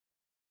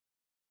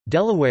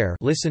Delaware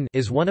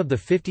is one of the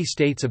 50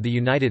 states of the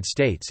United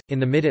States, in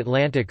the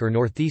Mid-Atlantic or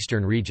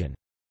Northeastern region.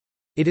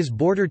 It is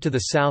bordered to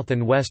the south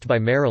and west by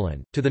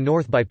Maryland, to the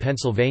north by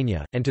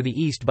Pennsylvania, and to the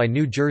east by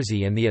New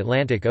Jersey and the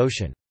Atlantic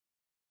Ocean.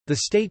 The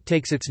state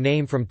takes its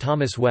name from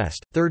Thomas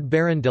West, 3rd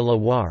Baron de la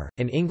Warre,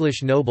 an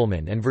English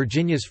nobleman and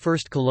Virginia's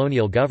first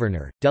colonial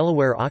governor.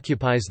 Delaware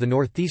occupies the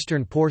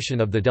northeastern portion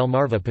of the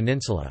Delmarva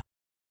Peninsula.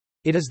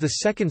 It is the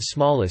second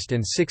smallest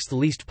and sixth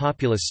least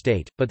populous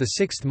state, but the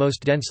sixth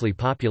most densely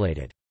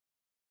populated.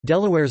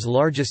 Delaware's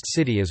largest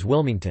city is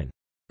Wilmington.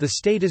 The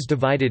state is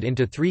divided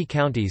into 3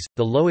 counties,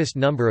 the lowest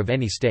number of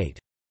any state.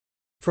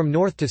 From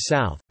north to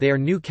south, they are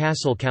New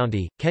Castle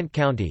County, Kent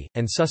County,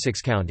 and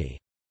Sussex County.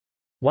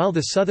 While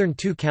the southern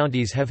 2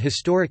 counties have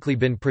historically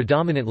been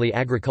predominantly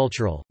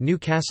agricultural, New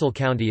Castle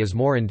County is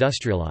more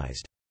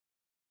industrialized.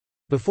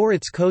 Before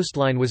its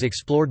coastline was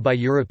explored by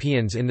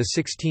Europeans in the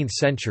 16th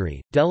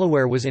century,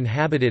 Delaware was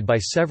inhabited by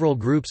several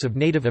groups of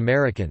Native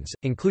Americans,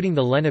 including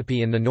the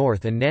Lenape in the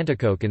north and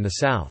Nanticoke in the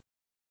south.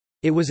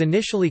 It was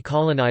initially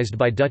colonized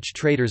by Dutch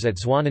traders at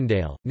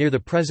Zwanendale, near the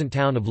present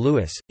town of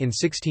Lewis, in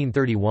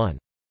 1631.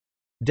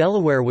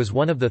 Delaware was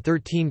one of the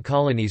 13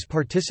 colonies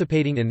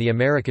participating in the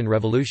American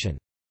Revolution.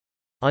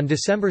 On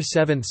December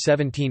 7,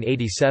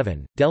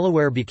 1787,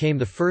 Delaware became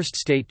the first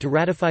state to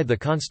ratify the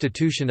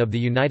Constitution of the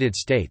United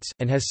States,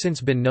 and has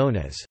since been known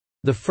as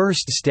the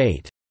first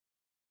state.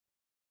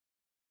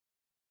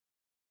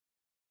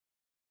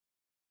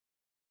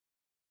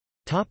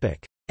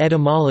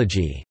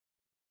 Etymology.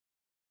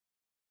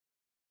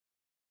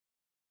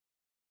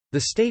 The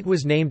state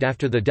was named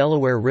after the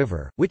Delaware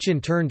River, which in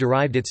turn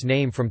derived its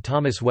name from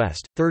Thomas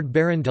West, 3rd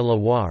Baron de la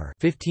Warre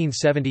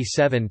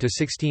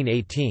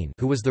 (1577–1618),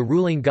 who was the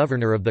ruling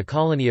governor of the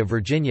colony of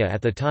Virginia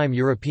at the time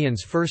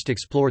Europeans first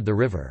explored the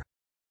river.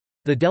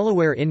 The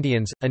Delaware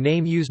Indians, a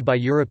name used by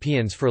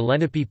Europeans for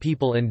Lenape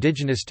people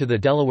indigenous to the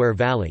Delaware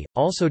Valley,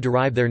 also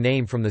derive their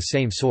name from the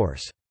same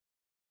source.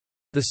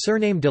 The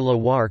surname de la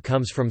Warre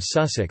comes from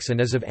Sussex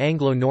and is of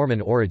Anglo-Norman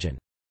origin.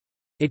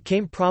 It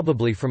came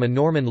probably from a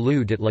Norman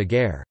lieu de la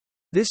guerre.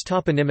 This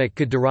toponymic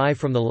could derive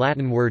from the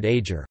Latin word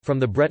ager, from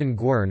the Breton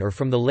gwern or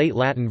from the late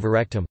Latin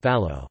virectum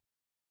fallow.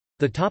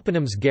 The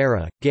toponyms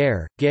gera,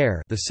 gare,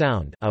 gare, the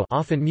sound a,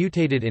 often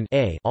mutated in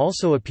a,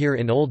 also appear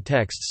in old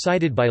texts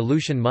cited by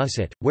Lucian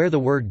Musset, where the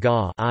word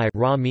ga I,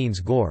 ra means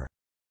gore.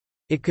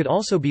 It could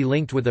also be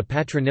linked with a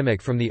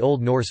patronymic from the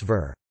Old Norse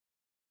ver.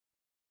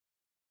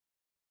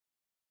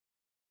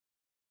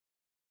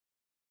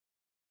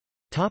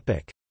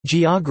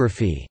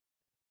 Geography.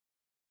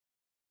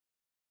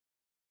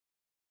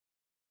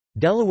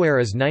 Delaware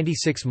is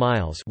 96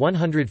 miles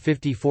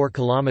 (154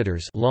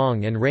 kilometers)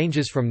 long and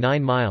ranges from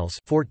 9 miles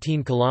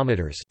 (14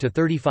 kilometers) to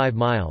 35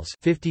 miles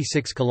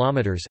 (56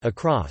 kilometers)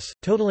 across,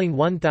 totaling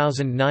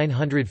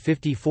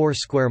 1,954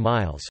 square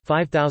miles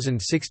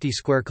 (5,060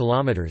 square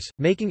kilometers),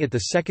 making it the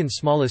second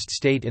smallest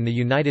state in the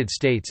United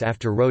States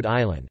after Rhode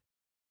Island.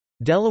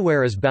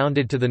 Delaware is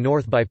bounded to the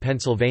north by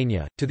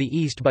Pennsylvania, to the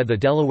east by the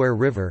Delaware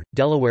River,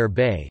 Delaware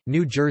Bay,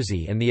 New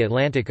Jersey and the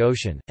Atlantic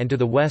Ocean, and to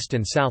the west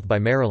and south by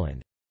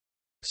Maryland.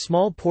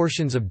 Small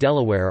portions of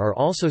Delaware are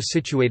also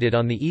situated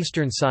on the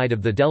eastern side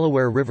of the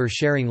Delaware River,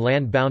 sharing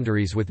land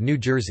boundaries with New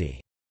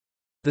Jersey.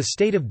 The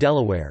state of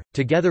Delaware,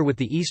 together with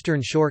the eastern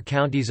shore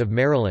counties of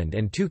Maryland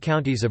and 2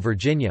 counties of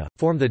Virginia,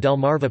 form the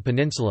Delmarva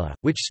Peninsula,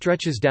 which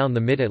stretches down the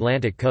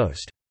mid-Atlantic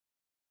coast.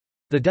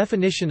 The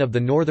definition of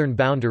the northern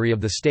boundary of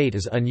the state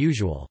is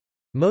unusual.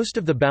 Most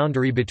of the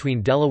boundary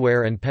between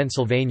Delaware and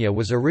Pennsylvania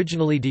was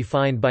originally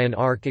defined by an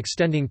arc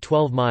extending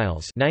 12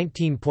 miles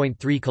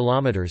 (19.3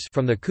 kilometers)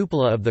 from the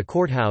cupola of the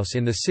courthouse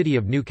in the city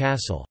of New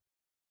Castle.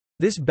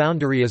 This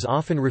boundary is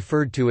often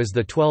referred to as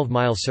the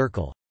 12-mile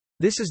circle.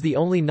 This is the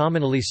only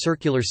nominally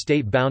circular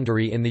state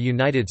boundary in the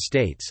United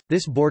States.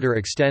 This border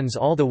extends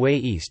all the way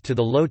east to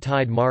the low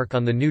tide mark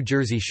on the New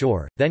Jersey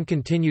shore, then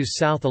continues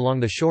south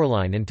along the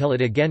shoreline until it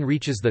again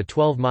reaches the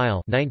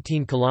 12-mile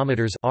 (19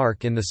 kilometers)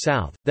 arc in the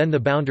south. Then the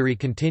boundary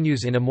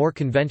continues in a more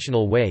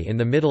conventional way in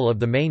the middle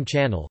of the main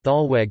channel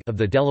of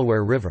the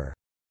Delaware River.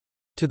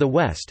 To the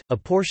west, a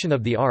portion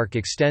of the arc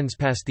extends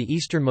past the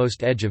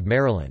easternmost edge of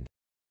Maryland.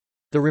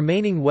 The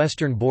remaining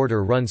western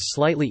border runs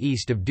slightly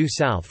east of due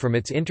south from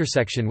its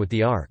intersection with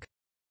the arc.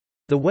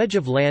 The wedge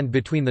of land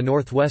between the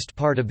northwest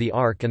part of the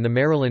arc and the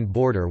Maryland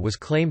border was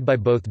claimed by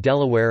both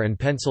Delaware and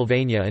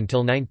Pennsylvania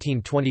until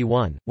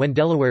 1921, when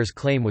Delaware's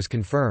claim was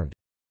confirmed.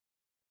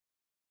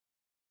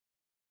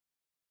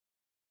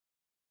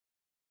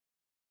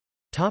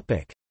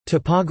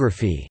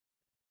 Topography.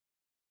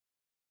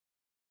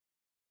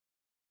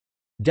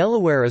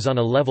 Delaware is on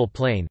a level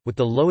plain, with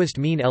the lowest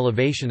mean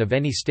elevation of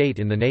any state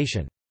in the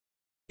nation.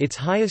 Its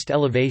highest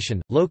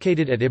elevation,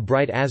 located at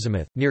Ebright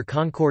Azimuth, near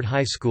Concord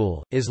High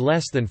School, is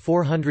less than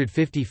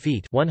 450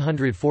 feet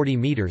 (140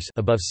 meters)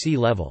 above sea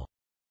level.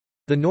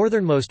 The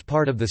northernmost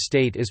part of the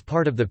state is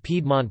part of the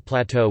Piedmont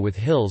Plateau with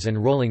hills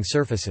and rolling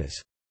surfaces.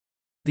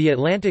 The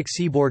Atlantic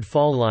seaboard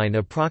fall line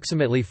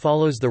approximately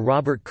follows the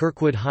Robert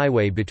Kirkwood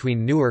Highway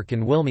between Newark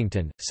and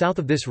Wilmington. South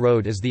of this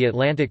road is the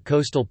Atlantic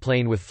coastal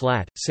plain with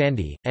flat,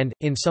 sandy, and,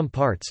 in some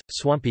parts,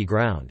 swampy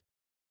ground.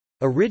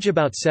 A ridge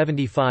about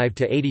 75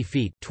 to 80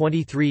 feet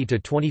 (23 to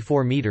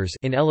 24 meters)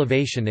 in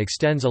elevation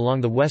extends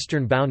along the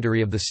western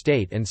boundary of the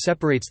state and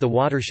separates the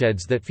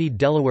watersheds that feed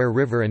Delaware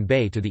River and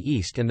Bay to the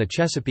east and the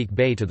Chesapeake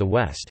Bay to the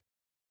west.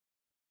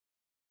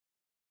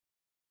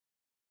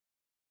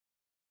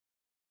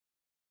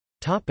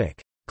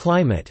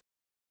 Climate.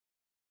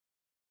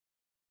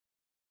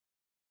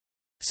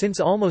 Since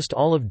almost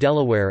all of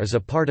Delaware is a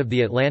part of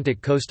the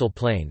Atlantic coastal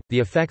plain, the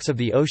effects of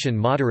the ocean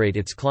moderate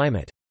its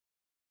climate.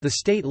 The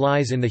state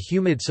lies in the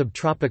humid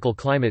subtropical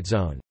climate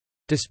zone.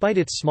 Despite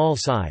its small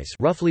size,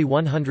 roughly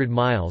 100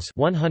 miles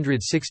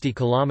 (160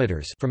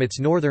 kilometers) from its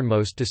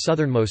northernmost to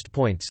southernmost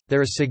points,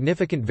 there is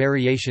significant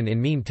variation in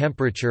mean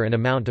temperature and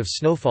amount of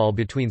snowfall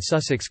between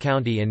Sussex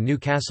County and New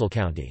Castle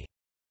County.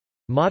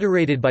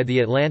 Moderated by the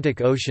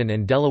Atlantic Ocean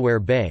and Delaware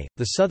Bay,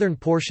 the southern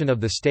portion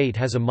of the state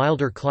has a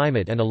milder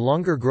climate and a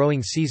longer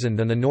growing season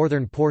than the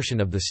northern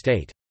portion of the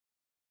state.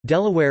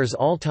 Delaware's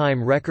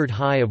all-time record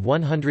high of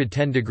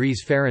 110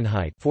 degrees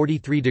Fahrenheit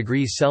 (43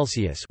 degrees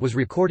Celsius) was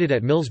recorded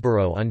at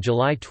Millsboro on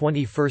July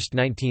 21,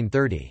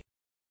 1930.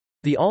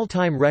 The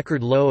all-time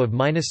record low of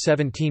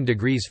 -17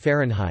 degrees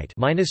Fahrenheit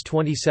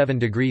 (-27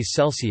 degrees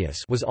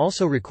Celsius) was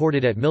also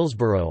recorded at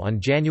Millsboro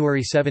on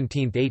January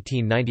 17,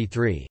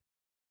 1893.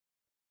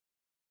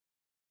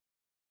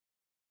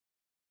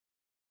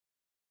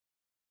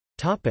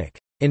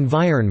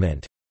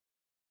 Environment.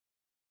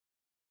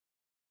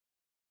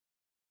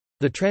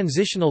 The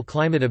transitional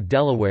climate of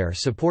Delaware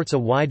supports a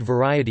wide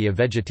variety of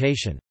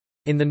vegetation.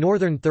 In the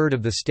northern third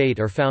of the state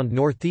are found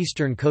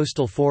northeastern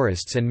coastal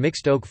forests and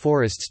mixed oak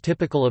forests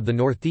typical of the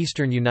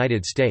northeastern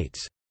United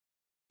States.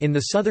 In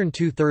the southern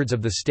two-thirds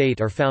of the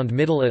state are found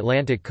middle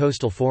Atlantic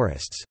coastal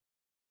forests.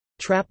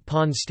 Trap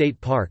Pond State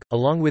Park,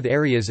 along with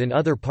areas in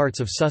other parts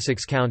of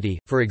Sussex County,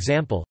 for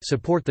example,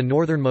 support the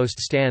northernmost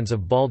stands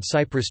of bald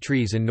cypress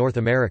trees in North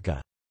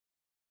America.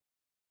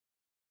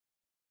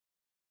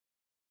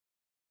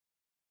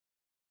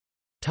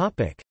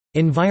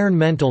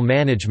 Environmental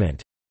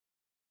management.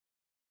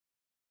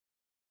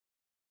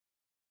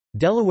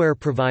 Delaware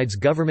provides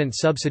government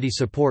subsidy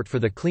support for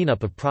the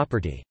cleanup of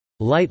property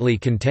lightly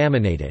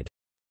contaminated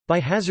by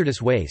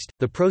hazardous waste,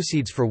 the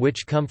proceeds for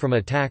which come from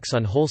a tax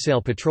on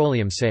wholesale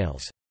petroleum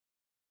sales.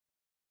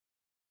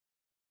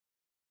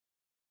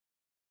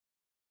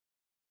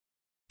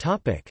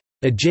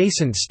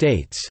 Adjacent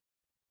states: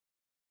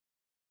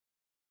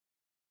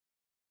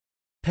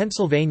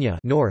 Pennsylvania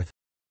north,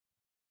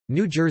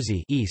 New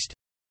Jersey east,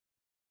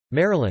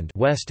 Maryland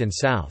west and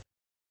south.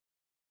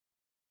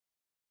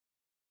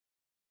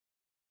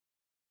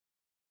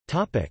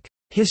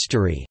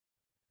 History.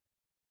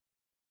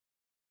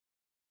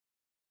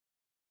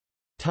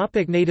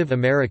 Native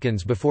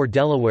Americans. Before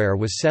Delaware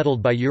was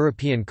settled by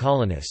European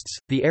colonists,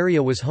 the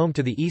area was home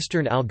to the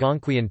eastern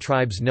Algonquian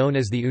tribes known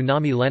as the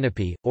Unami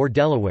Lenape, or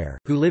Delaware,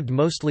 who lived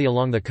mostly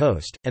along the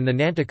coast, and the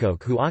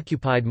Nanticoke, who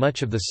occupied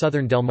much of the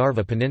southern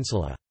Delmarva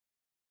Peninsula.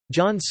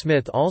 John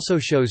Smith also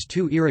shows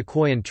two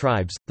Iroquoian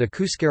tribes, the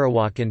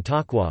Cuscarawak and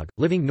Taquag,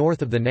 living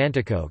north of the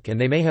Nanticoke, and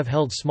they may have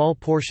held small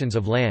portions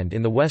of land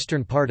in the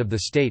western part of the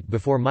state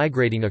before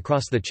migrating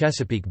across the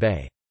Chesapeake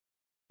Bay.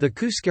 The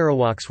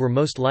Cuscarawaks were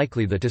most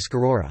likely the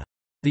Tuscarora.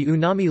 The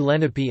Unami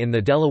Lenape in the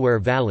Delaware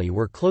Valley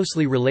were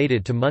closely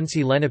related to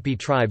Munsee Lenape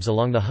tribes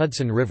along the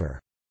Hudson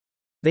River.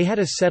 They had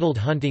a settled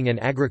hunting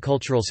and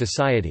agricultural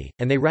society,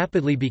 and they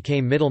rapidly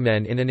became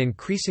middlemen in an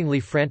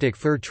increasingly frantic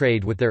fur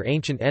trade with their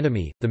ancient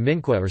enemy, the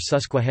Minqua or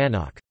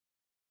Susquehannock.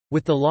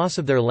 With the loss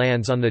of their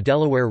lands on the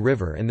Delaware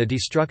River and the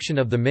destruction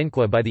of the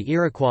Minqua by the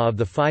Iroquois of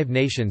the Five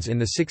Nations in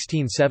the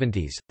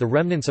 1670s, the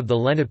remnants of the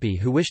Lenape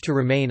who wished to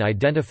remain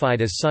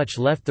identified as such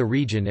left the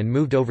region and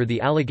moved over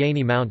the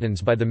Allegheny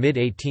Mountains by the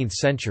mid-18th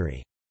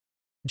century.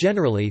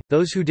 Generally,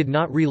 those who did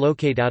not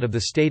relocate out of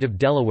the state of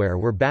Delaware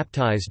were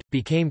baptized,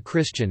 became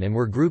Christian and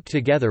were grouped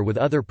together with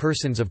other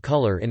persons of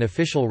color in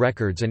official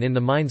records and in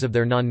the minds of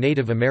their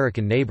non-Native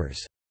American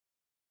neighbors.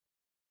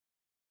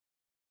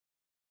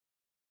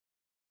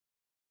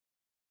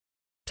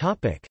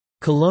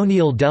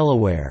 Colonial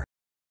Delaware.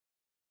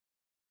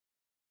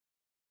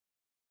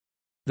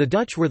 The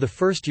Dutch were the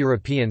first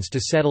Europeans to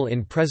settle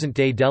in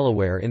present-day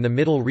Delaware in the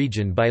Middle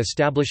region by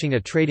establishing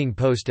a trading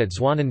post at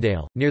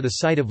Zwanendale, near the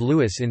site of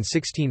Lewis in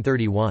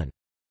 1631.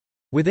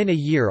 Within a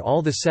year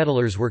all the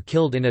settlers were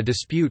killed in a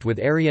dispute with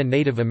area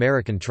Native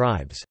American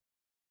tribes.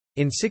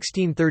 In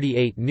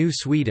 1638 New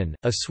Sweden,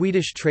 a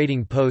Swedish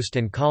trading post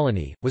and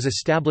colony, was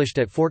established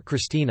at Fort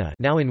Christina,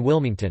 now in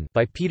Wilmington,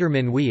 by Peter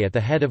Minuit at the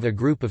head of a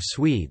group of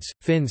Swedes,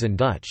 Finns and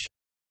Dutch.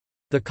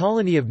 The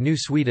colony of New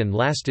Sweden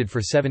lasted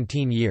for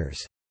 17 years.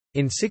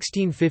 In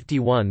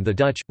 1651 the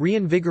Dutch,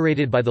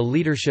 reinvigorated by the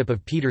leadership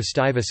of Peter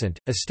Stuyvesant,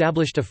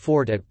 established a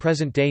fort at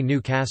present-day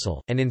New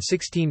Castle, and in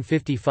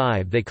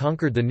 1655 they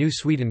conquered the New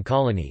Sweden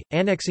colony,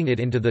 annexing it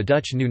into the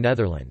Dutch New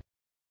Netherland.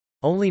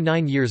 Only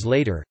 9 years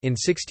later, in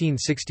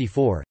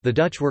 1664, the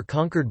Dutch were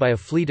conquered by a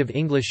fleet of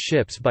English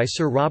ships by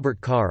Sir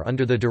Robert Carr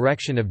under the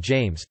direction of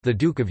James, the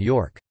Duke of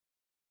York.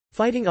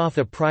 Fighting off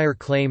a prior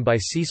claim by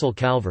Cecil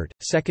Calvert,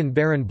 2nd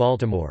Baron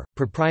Baltimore,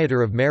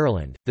 proprietor of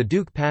Maryland, the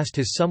Duke passed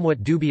his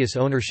somewhat dubious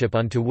ownership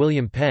on to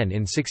William Penn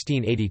in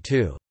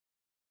 1682.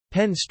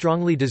 Penn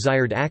strongly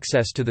desired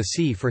access to the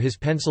sea for his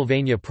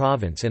Pennsylvania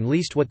province and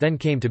leased what then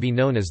came to be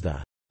known as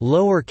the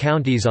lower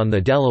counties on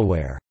the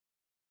Delaware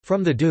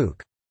from the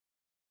Duke.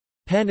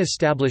 Penn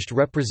established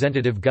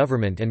representative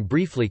government and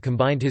briefly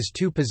combined his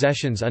two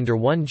possessions under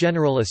one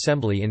General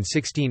Assembly in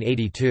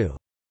 1682.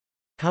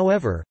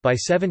 However, by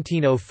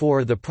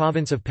 1704 the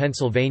province of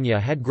Pennsylvania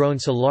had grown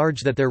so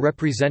large that their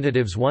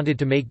representatives wanted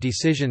to make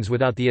decisions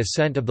without the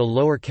assent of the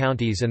lower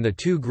counties, and the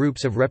two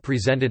groups of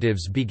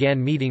representatives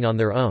began meeting on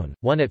their own,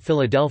 one at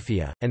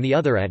Philadelphia, and the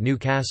other at New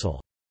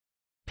Castle.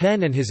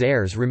 Penn and his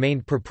heirs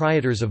remained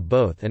proprietors of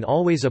both and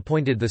always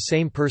appointed the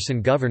same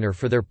person governor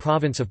for their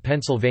province of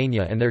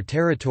Pennsylvania and their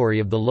territory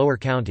of the lower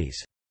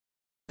counties.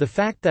 The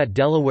fact that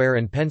Delaware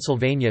and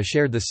Pennsylvania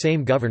shared the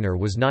same governor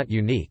was not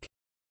unique.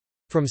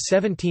 From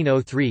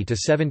 1703 to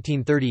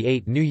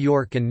 1738 New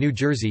York and New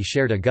Jersey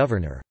shared a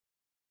governor.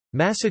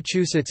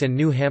 Massachusetts and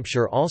New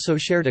Hampshire also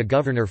shared a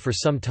governor for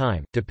some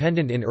time.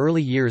 Dependent in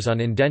early years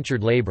on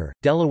indentured labor,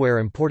 Delaware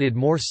imported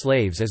more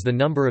slaves as the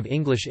number of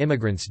English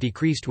immigrants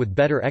decreased with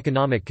better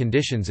economic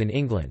conditions in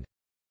England.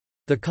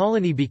 The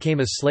colony became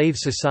a slave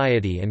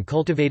society and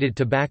cultivated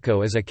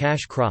tobacco as a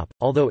cash crop,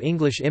 although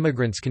English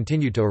immigrants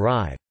continued to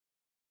arrive.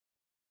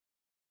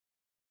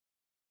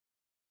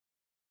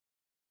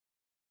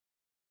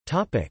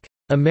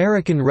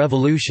 American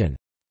Revolution.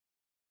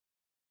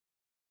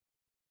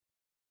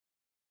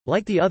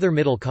 Like the other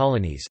Middle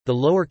colonies, the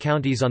lower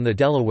counties on the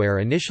Delaware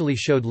initially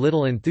showed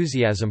little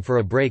enthusiasm for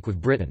a break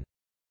with Britain.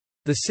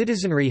 The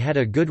citizenry had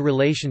a good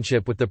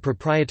relationship with the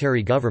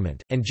proprietary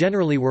government, and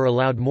generally were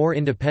allowed more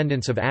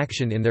independence of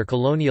action in their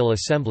colonial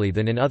assembly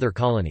than in other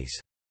colonies.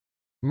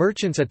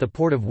 Merchants at the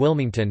port of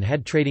Wilmington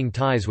had trading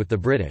ties with the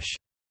British.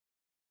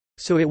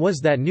 So it was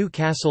that New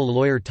Castle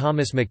lawyer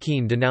Thomas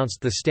McKean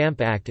denounced the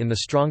Stamp Act in the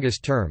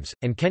strongest terms,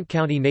 and Kent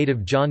County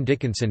native John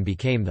Dickinson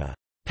became the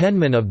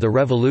penman of the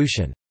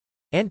Revolution.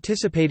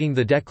 Anticipating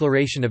the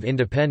Declaration of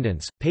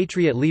Independence,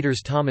 Patriot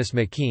leaders Thomas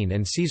McKean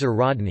and Caesar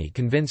Rodney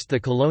convinced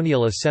the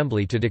Colonial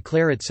Assembly to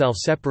declare itself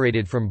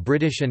separated from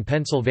British and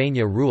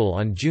Pennsylvania rule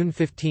on June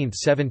 15,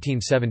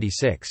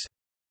 1776.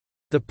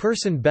 The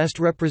person best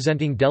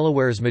representing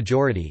Delaware's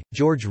majority,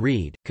 George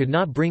Read, could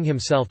not bring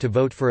himself to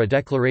vote for a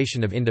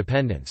declaration of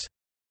independence.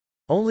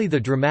 Only the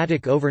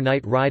dramatic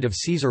overnight ride of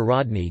Caesar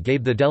Rodney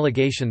gave the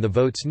delegation the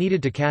votes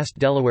needed to cast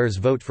Delaware's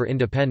vote for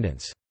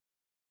independence.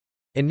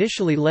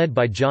 Initially led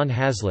by John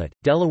Hazlitt,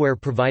 Delaware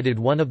provided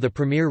one of the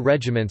premier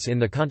regiments in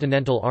the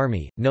Continental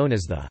Army, known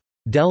as the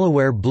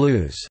Delaware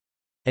Blues,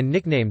 and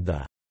nicknamed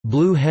the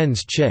Blue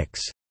Hen's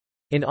Chicks.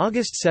 In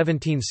August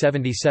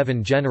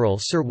 1777 General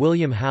Sir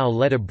William Howe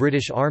led a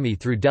British army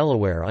through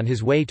Delaware on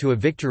his way to a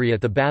victory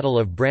at the Battle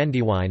of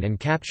Brandywine and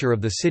capture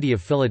of the city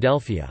of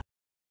Philadelphia.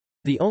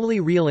 The only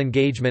real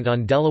engagement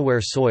on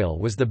Delaware soil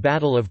was the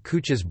Battle of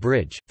Couch's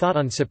Bridge, fought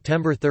on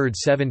September 3,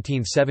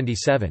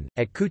 1777,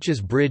 at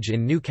Couch's Bridge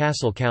in New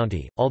Castle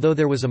County, although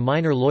there was a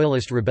minor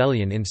Loyalist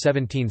rebellion in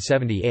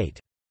 1778.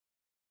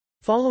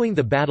 Following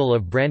the Battle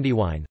of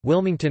Brandywine,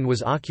 Wilmington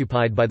was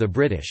occupied by the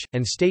British,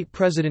 and State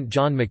President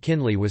John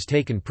McKinley was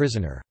taken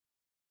prisoner.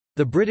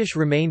 The British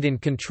remained in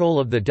control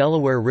of the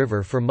Delaware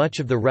River for much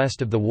of the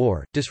rest of the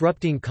war,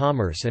 disrupting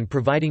commerce and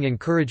providing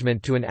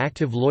encouragement to an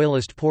active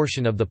Loyalist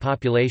portion of the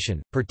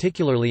population,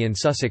 particularly in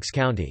Sussex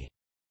County.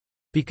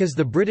 Because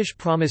the British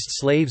promised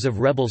slaves of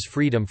rebels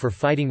freedom for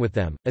fighting with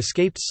them,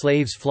 escaped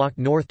slaves flocked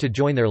north to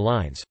join their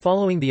lines.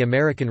 Following the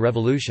American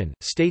Revolution,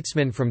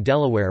 statesmen from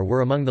Delaware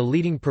were among the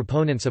leading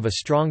proponents of a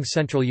strong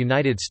central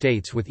United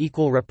States with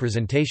equal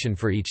representation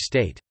for each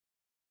state.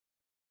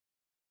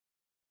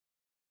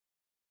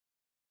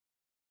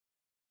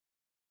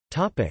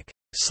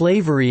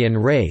 Slavery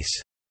and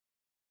race.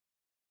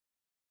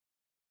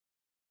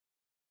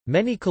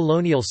 Many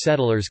colonial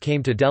settlers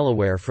came to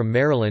Delaware from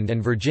Maryland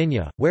and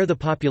Virginia, where the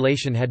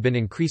population had been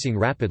increasing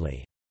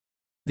rapidly.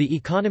 The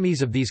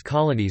economies of these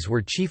colonies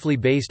were chiefly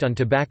based on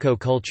tobacco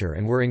culture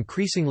and were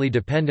increasingly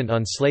dependent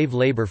on slave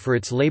labor for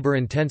its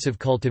labor-intensive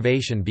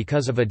cultivation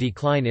because of a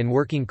decline in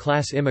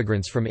working-class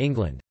immigrants from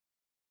England.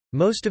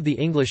 Most of the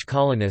English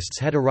colonists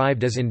had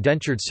arrived as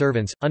indentured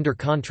servants, under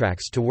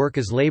contracts to work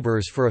as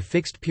laborers for a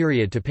fixed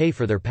period to pay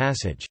for their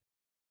passage.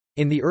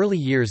 In the early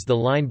years the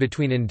line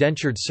between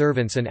indentured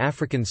servants and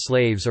African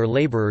slaves or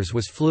laborers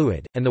was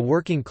fluid, and the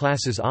working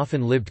classes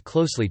often lived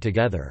closely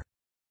together.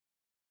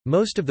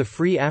 Most of the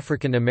free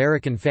African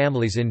American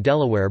families in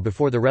Delaware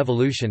before the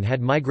Revolution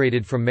had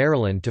migrated from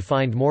Maryland to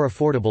find more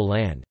affordable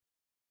land.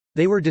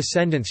 They were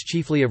descendants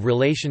chiefly of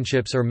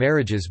relationships or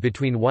marriages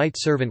between white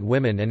servant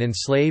women and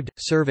enslaved,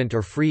 servant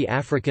or free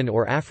African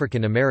or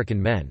African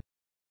American men.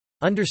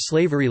 Under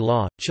slavery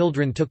law,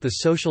 children took the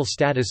social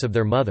status of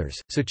their mothers,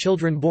 so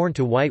children born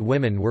to white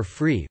women were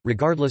free,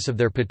 regardless of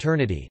their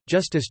paternity,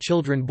 just as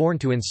children born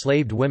to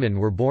enslaved women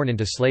were born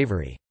into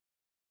slavery.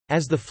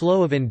 As the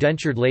flow of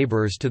indentured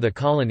laborers to the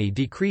colony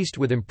decreased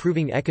with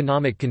improving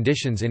economic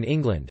conditions in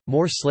England,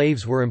 more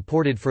slaves were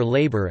imported for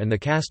labor and the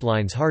caste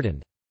lines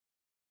hardened.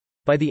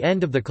 By the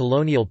end of the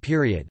colonial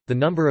period, the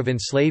number of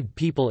enslaved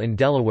people in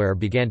Delaware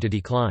began to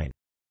decline.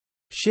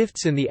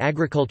 Shifts in the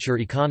agriculture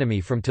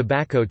economy from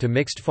tobacco to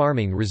mixed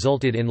farming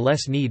resulted in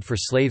less need for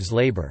slaves'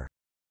 labor.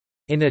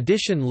 In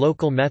addition,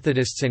 local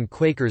Methodists and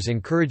Quakers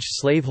encouraged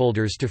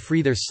slaveholders to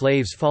free their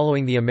slaves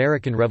following the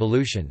American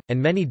Revolution,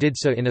 and many did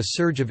so in a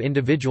surge of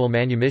individual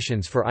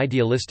manumissions for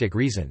idealistic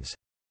reasons.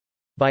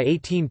 By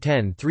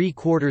 1810,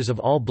 3/4 of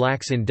all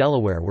blacks in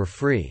Delaware were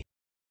free.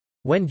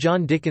 When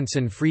John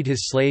Dickinson freed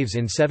his slaves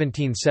in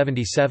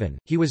 1777,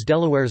 he was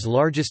Delaware's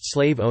largest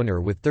slave owner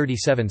with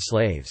 37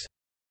 slaves.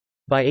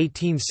 By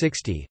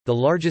 1860, the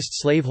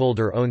largest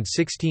slaveholder owned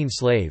 16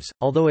 slaves.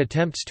 Although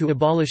attempts to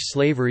abolish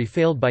slavery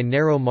failed by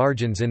narrow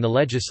margins in the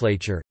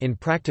legislature, in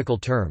practical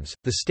terms,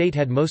 the state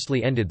had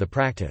mostly ended the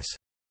practice.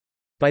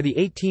 By the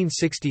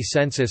 1860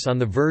 census, on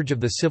the verge of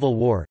the Civil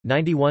War,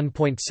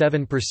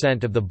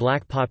 91.7% of the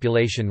black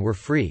population were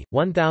free,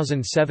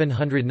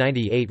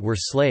 1,798 were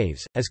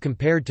slaves, as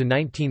compared to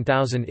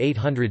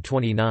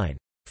 19,829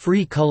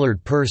 free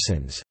colored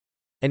persons.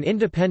 An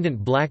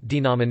independent black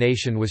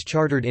denomination was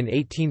chartered in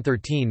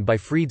 1813 by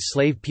freed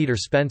slave Peter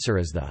Spencer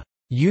as the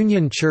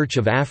Union Church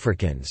of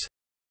Africans.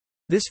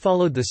 This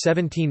followed the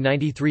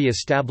 1793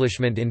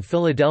 establishment in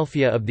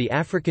Philadelphia of the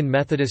African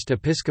Methodist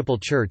Episcopal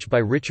Church by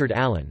Richard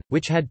Allen,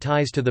 which had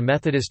ties to the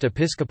Methodist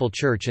Episcopal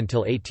Church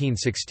until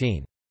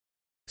 1816.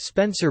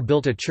 Spencer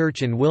built a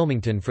church in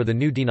Wilmington for the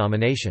new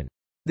denomination.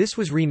 This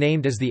was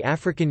renamed as the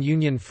African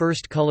Union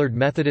First Colored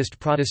Methodist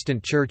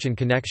Protestant Church and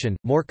Connection,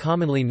 more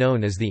commonly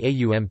known as the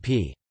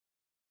AUMP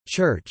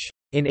Church.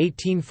 In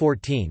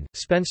 1814,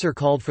 Spencer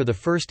called for the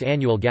first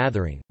annual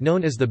gathering,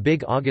 known as the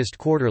Big August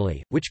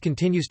Quarterly, which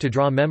continues to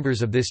draw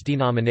members of this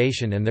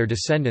denomination and their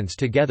descendants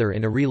together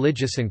in a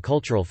religious and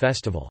cultural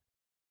festival.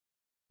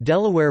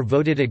 Delaware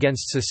voted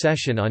against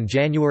secession on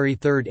January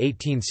 3,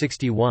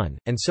 1861,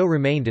 and so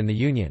remained in the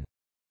Union.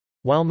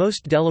 While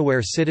most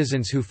Delaware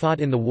citizens who fought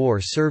in the war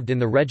served in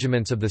the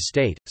regiments of the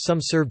state, some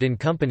served in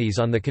companies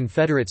on the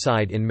Confederate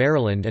side in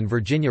Maryland and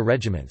Virginia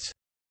regiments.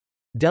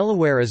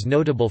 Delaware is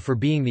notable for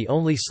being the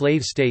only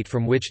slave state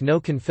from which no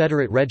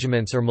Confederate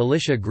regiments or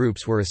militia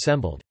groups were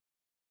assembled.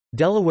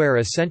 Delaware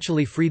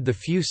essentially freed the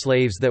few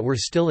slaves that were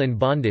still in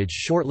bondage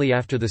shortly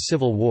after the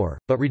Civil War,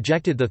 but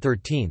rejected the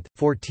 13th,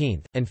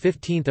 14th, and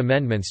 15th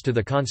Amendments to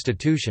the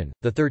Constitution.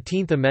 The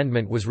 13th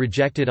Amendment was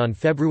rejected on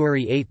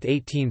February 8,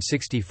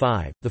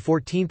 1865, the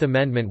 14th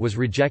Amendment was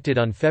rejected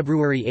on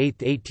February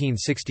 8,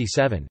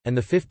 1867, and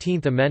the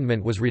 15th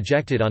Amendment was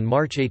rejected on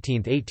March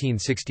 18,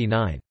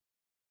 1869.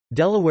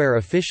 Delaware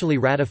officially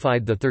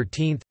ratified the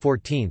 13th,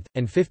 14th,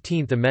 and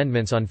 15th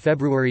Amendments on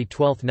February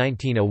 12,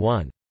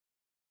 1901.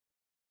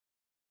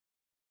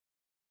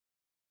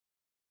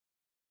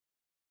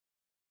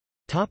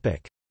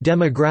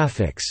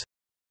 Demographics.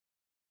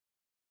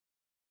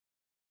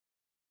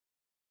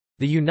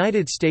 The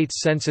United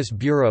States Census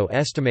Bureau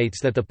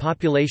estimates that the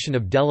population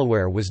of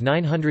Delaware was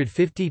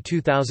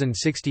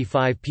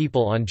 952,065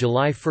 people on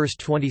July 1,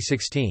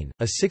 2016,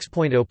 a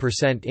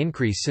 6.0%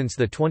 increase since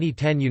the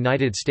 2010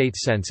 United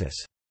States Census.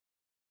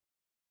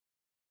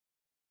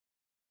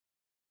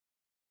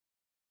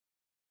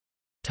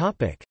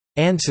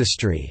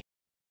 Ancestry.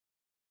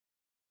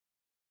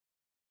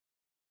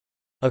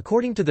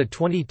 According to the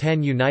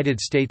 2010 United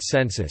States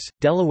Census,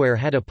 Delaware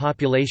had a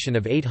population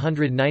of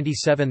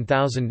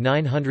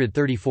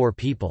 897,934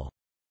 people.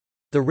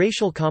 The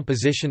racial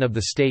composition of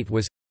the state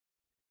was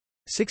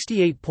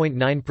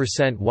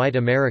 68.9% white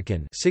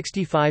American,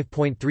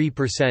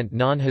 65.3%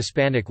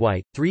 non-Hispanic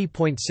white,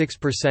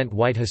 3.6%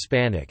 white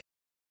Hispanic,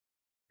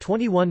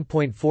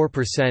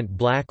 21.4%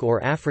 black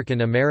or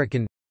African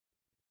American,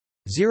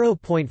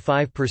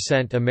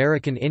 0.5%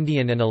 American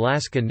Indian and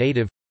Alaska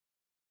Native,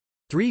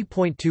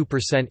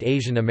 3.2%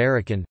 Asian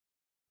American,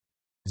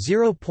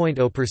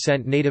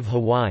 0.0% Native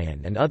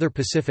Hawaiian and other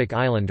Pacific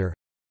Islander,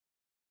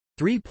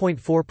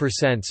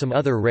 3.4% some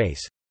other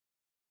race,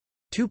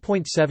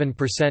 2.7%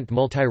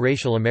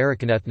 multiracial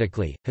American.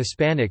 Ethnically,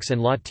 Hispanics and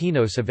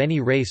Latinos of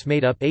any race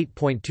made up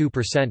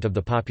 8.2% of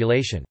the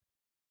population.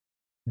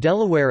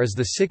 Delaware is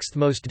the sixth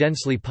most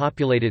densely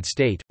populated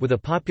state, with a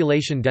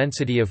population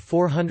density of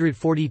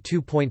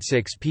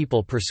 442.6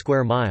 people per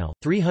square mile,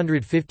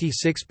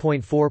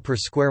 356.4 per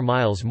square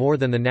miles more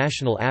than the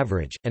national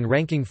average, and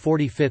ranking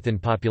 45th in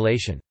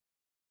population.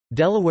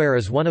 Delaware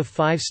is one of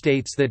 5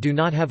 states that do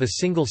not have a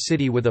single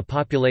city with a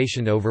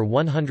population over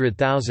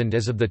 100,000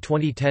 as of the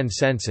 2010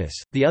 census,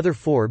 the other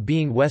 4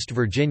 being West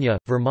Virginia,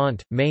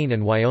 Vermont, Maine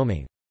and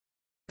Wyoming.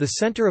 The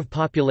center of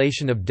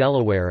population of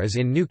Delaware is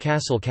in New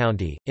Castle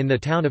County, in the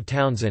town of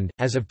Townsend.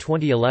 As of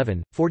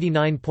 2011,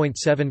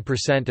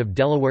 49.7% of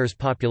Delaware's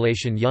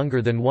population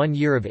younger than 1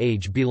 year of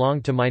age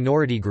belonged to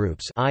minority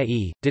groups,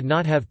 i.e., did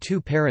not have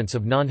two parents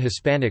of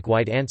non-Hispanic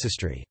white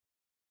ancestry.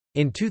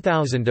 In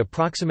 2000,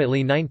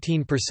 approximately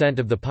 19%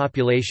 of the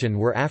population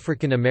were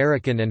African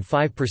American and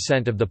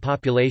 5% of the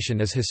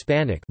population is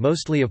Hispanic,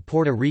 mostly of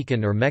Puerto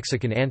Rican or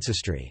Mexican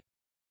ancestry.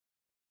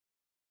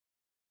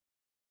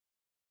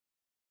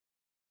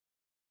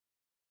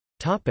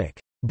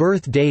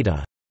 Birth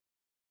data.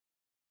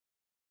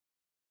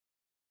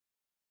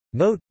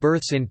 Note: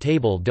 births in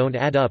table don't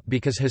add up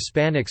because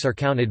Hispanics are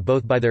counted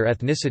both by their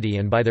ethnicity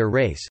and by their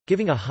race,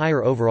 giving a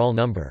higher overall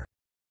number.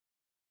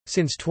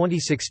 Since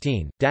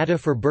 2016, data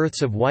for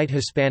births of white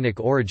Hispanic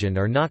origin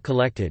are not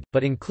collected,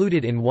 but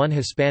included in one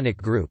Hispanic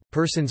group.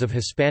 Persons of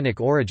Hispanic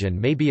origin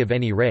may be of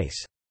any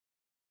race.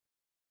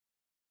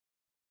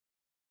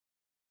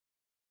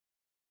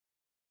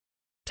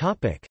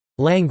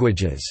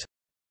 Languages.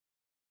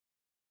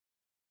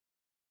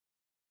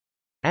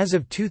 As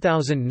of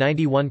 2000,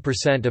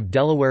 91% of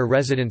Delaware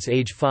residents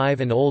age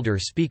 5 and older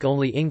speak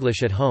only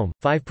English at home,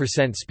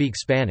 5% speak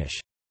Spanish.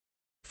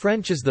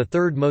 French is the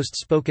third most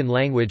spoken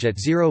language at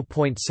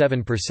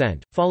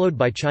 0.7%, followed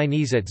by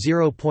Chinese at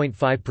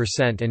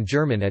 0.5% and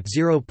German at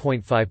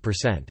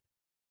 0.5%.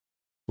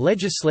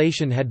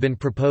 Legislation had been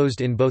proposed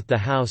in both the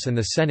House and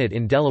the Senate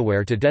in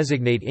Delaware to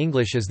designate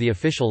English as the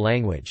official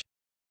language.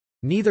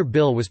 Neither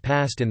bill was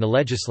passed in the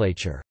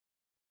legislature.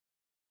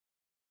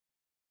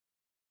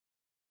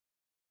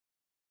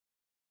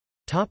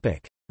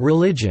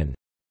 Religion.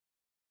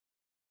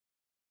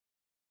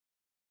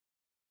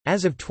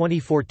 As of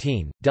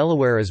 2014,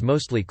 Delaware is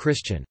mostly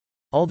Christian.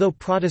 Although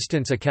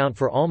Protestants account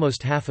for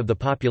almost half of the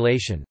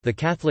population, the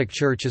Catholic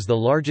Church is the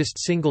largest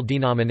single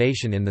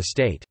denomination in the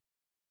state.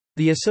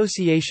 The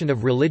Association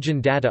of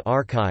Religion Data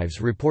Archives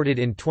reported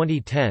in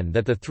 2010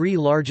 that the three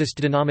largest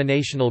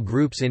denominational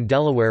groups in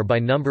Delaware by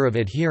number of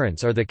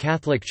adherents are the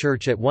Catholic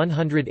Church at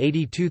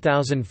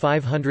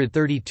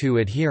 182,532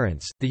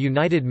 adherents, the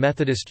United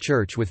Methodist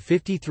Church with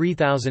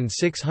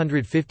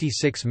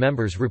 53,656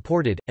 members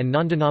reported, and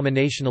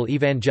non-denominational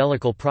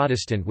Evangelical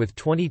Protestant with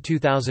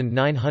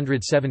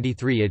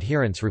 22,973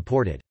 adherents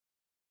reported.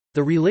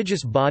 The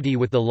religious body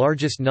with the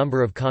largest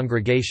number of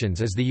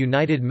congregations is the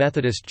United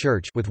Methodist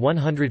Church with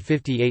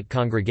 158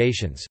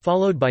 congregations,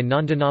 followed by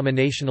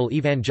non-denominational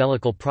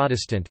Evangelical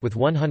Protestant with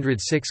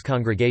 106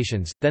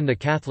 congregations, then the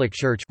Catholic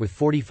Church with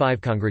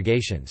 45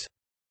 congregations.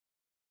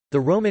 The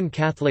Roman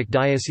Catholic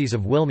Diocese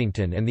of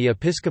Wilmington and the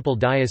Episcopal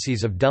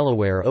Diocese of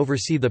Delaware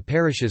oversee the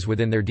parishes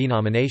within their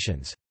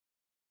denominations.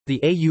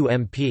 The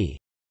AUMP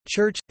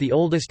Church, the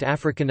oldest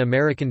African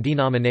American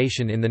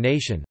denomination in the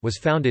nation, was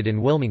founded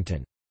in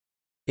Wilmington.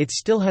 It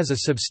still has a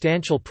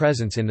substantial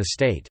presence in the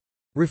state.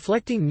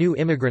 Reflecting new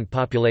immigrant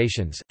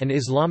populations, an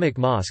Islamic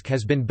mosque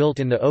has been built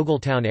in the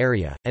Ogletown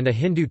area, and a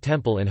Hindu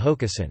temple in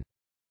Hockessin.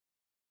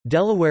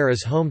 Delaware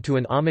is home to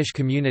an Amish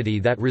community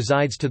that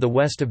resides to the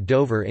west of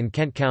Dover in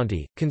Kent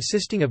County,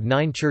 consisting of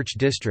 9 church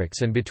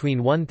districts and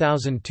between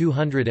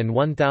 1,200 and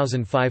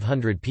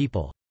 1,500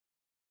 people.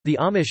 The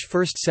Amish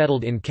first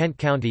settled in Kent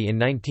County in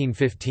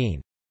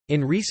 1915.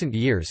 In recent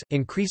years,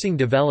 increasing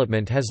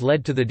development has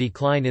led to the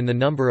decline in the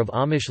number of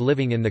Amish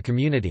living in the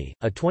community.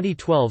 A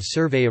 2012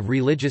 survey of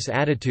religious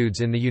attitudes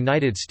in the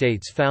United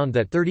States found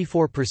that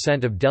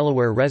 34% of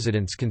Delaware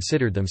residents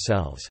considered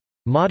themselves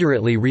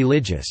moderately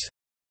religious,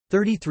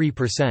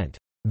 33%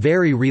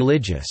 very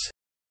religious,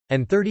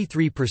 and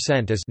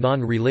 33% as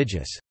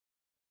non-religious.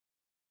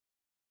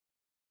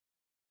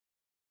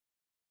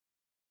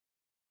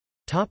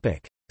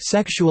 Topic: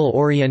 Sexual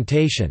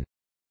orientation.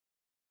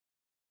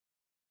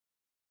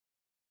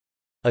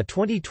 A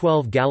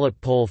 2012 Gallup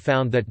poll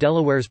found that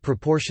Delaware's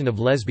proportion of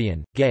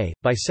lesbian, gay,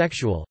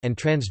 bisexual, and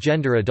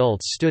transgender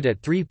adults stood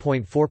at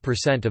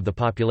 3.4% of the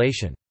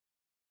population.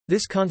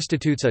 This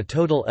constitutes a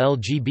total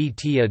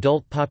LGBT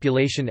adult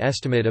population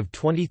estimate of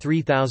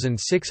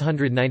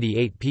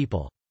 23,698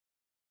 people.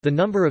 The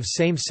number of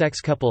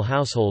same-sex couple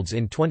households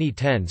in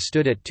 2010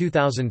 stood at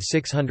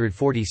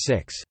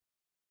 2,646.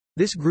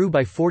 This grew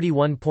by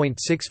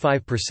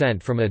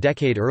 41.65% from a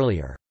decade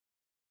earlier.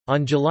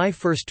 On July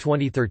 1,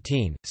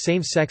 2013,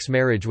 same-sex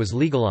marriage was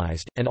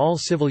legalized, and all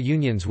civil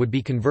unions would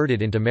be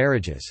converted into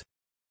marriages.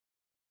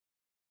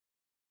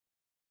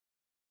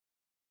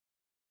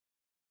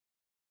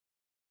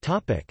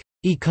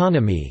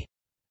 Economy.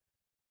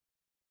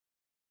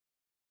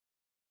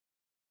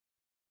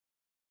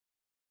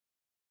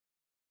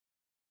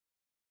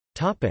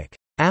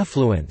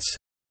 Affluence.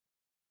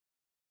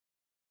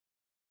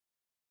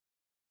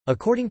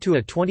 According to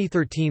a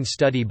 2013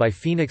 study by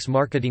Phoenix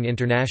Marketing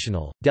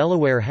International,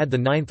 Delaware had the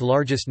 9th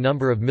largest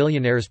number of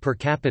millionaires per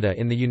capita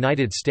in the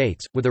United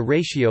States, with a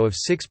ratio of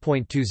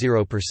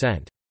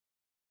 6.20%.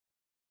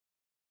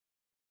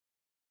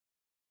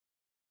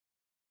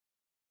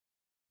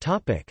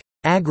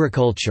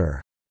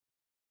 Agriculture.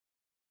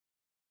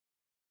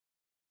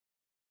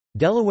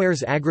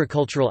 Delaware's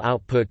agricultural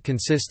output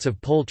consists of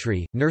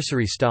poultry,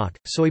 nursery stock,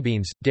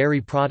 soybeans,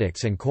 dairy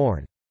products and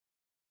corn.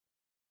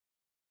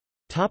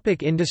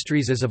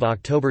 Industries. As of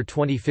October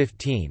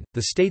 2015,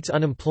 the state's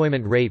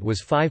unemployment rate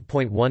was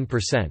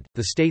 5.1%.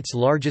 The state's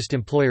largest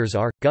employers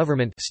are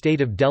Government,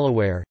 State of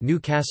Delaware, New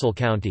Castle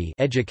County,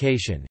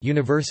 Education,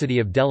 University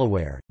of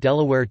Delaware,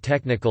 Delaware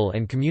Technical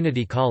and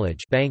Community College,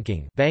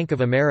 Banking, Bank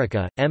of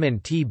America,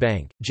 M&T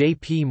Bank,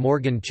 J.P.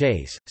 Morgan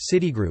Chase,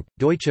 Citigroup,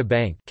 Deutsche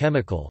Bank,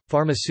 Chemical,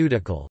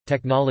 Pharmaceutical,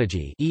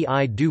 Technology,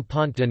 E.I.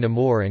 DuPont de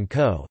Nemours &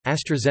 Co.,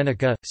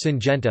 AstraZeneca,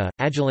 Syngenta,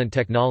 Agilent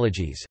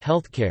Technologies,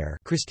 Healthcare,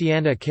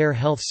 Christiana Care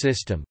Health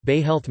System,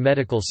 Bayhealth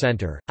Medical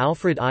Center,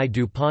 Alfred I.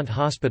 DuPont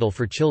Hospital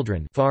for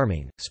Children,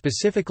 farming,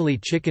 specifically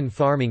chicken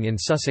farming in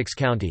Sussex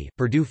County,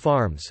 Purdue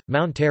Farms,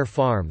 Mountaire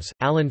Farms,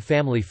 Allen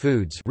Family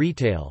Foods,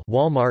 retail,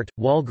 Walmart,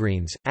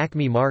 Walgreens,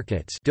 Acme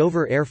Markets.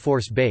 Dover Air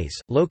Force Base,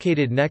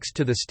 located next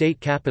to the state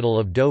capital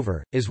of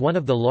Dover, is one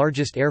of the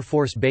largest Air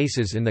Force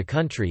bases in the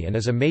country and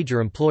is a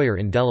major employer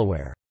in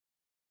Delaware.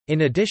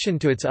 In addition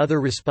to its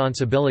other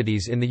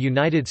responsibilities in the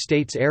United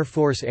States Air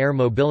Force Air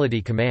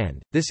Mobility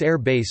Command, this air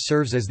base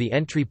serves as the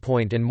entry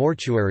point and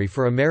mortuary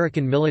for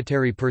American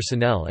military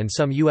personnel and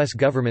some U.S.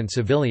 government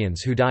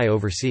civilians who die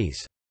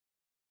overseas.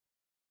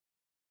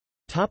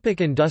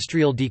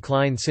 Industrial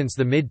decline. Since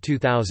the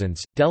mid-2000s,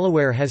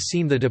 Delaware has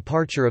seen the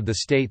departure of the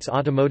state's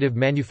automotive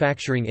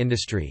manufacturing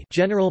industry,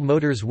 General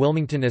Motors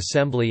Wilmington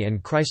Assembly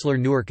and Chrysler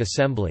Newark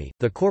Assembly,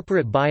 the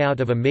corporate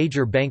buyout of a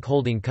major bank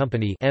holding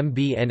company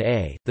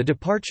MBNA, the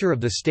departure of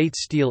the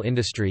state's steel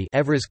industry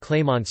Evraz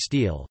Claymont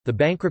Steel, the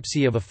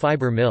bankruptcy of a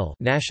fiber mill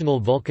National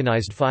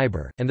Vulcanized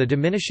Fiber, and the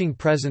diminishing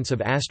presence of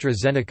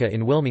AstraZeneca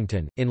in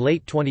Wilmington. In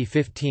late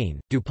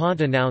 2015,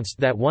 DuPont announced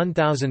that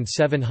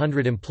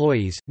 1,700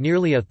 employees,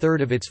 nearly a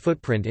third of its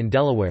footprint in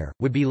Delaware,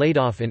 would be laid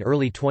off in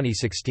early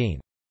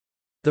 2016.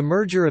 The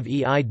merger of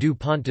E.I.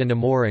 DuPont de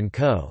Nemours &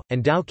 Co.,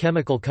 and Dow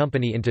Chemical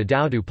Company into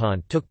Dow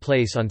DuPont took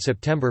place on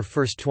September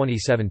 1,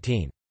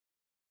 2017.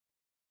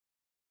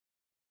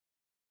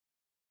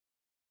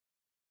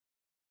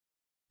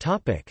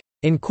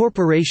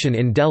 Incorporation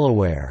in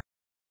Delaware.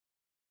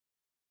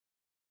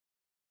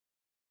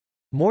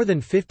 More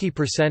than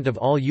 50% of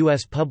all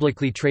U.S.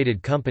 publicly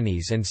traded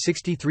companies and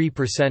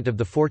 63% of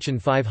the Fortune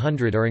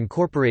 500 are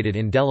incorporated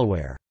in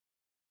Delaware.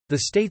 The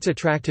state's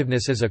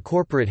attractiveness as a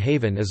corporate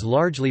haven is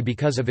largely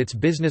because of its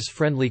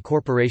business-friendly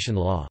corporation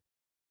law.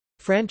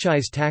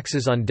 Franchise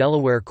taxes on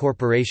Delaware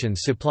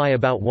corporations supply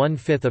about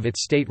one-fifth of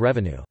its state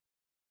revenue.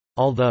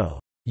 Although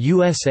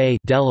USA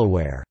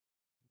Delaware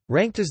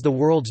ranked as the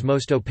world's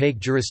most opaque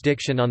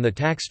jurisdiction on the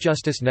Tax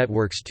Justice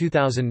Network's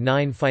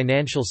 2009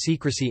 Financial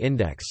Secrecy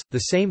Index, the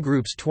same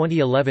group's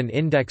 2011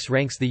 index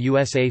ranks the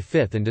USA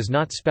fifth and does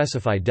not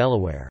specify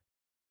Delaware.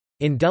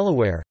 In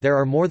Delaware, there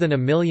are more than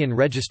 1 million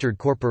registered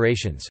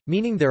corporations,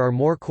 meaning there are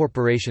more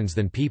corporations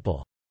than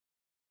people.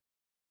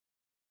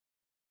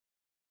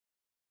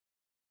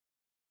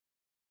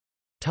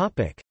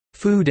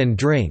 Food and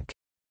drink.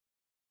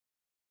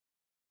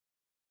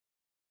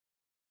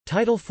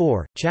 Title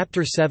IV,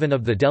 Chapter 7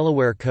 of the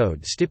Delaware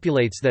Code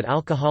stipulates that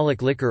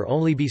alcoholic liquor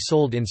only be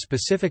sold in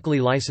specifically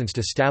licensed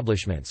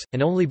establishments,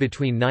 and only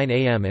between 9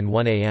 a.m. and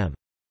 1 a.m.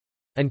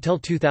 Until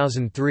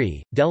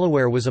 2003,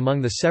 Delaware was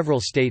among the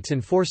several states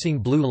enforcing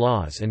blue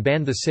laws and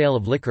banned the sale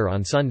of liquor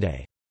on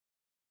Sunday.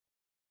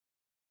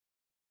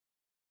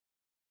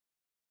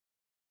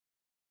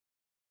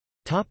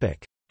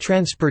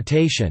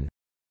 Transportation.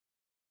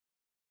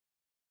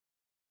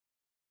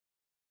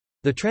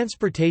 The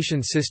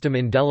transportation system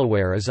in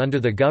Delaware is under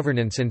the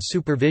governance and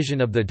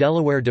supervision of the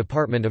Delaware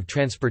Department of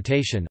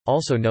Transportation,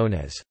 also known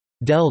as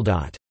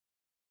DelDOT.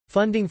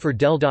 Funding for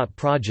DelDOT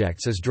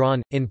projects is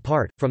drawn, in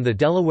part, from the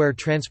Delaware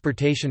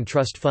Transportation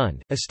Trust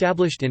Fund,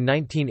 established in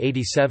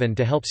 1987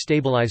 to help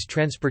stabilize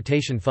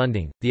transportation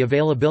funding. The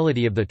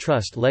availability of the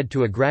trust led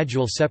to a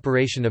gradual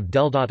separation of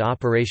DelDOT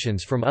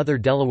operations from other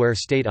Delaware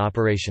state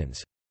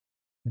operations.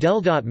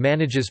 DelDOT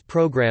manages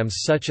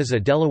programs such as a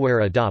Delaware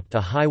Adopt a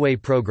Highway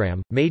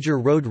program, major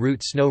road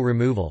route snow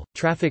removal,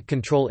 traffic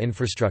control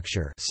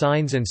infrastructure,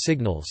 signs and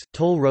signals,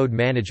 toll road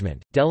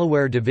management,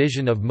 Delaware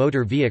Division of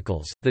Motor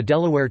Vehicles, the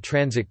Delaware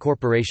Transit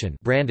Corporation,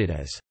 branded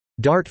as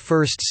DART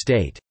First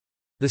State,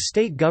 the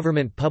state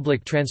government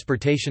public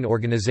transportation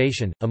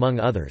organization,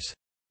 among others.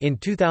 In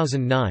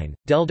 2009,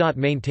 DelDOT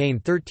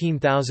maintained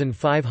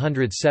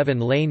 13,507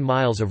 lane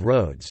miles of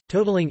roads,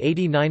 totaling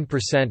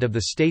 89% of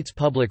the state's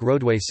public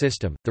roadway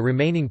system. The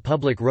remaining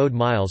public road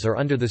miles are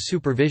under the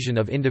supervision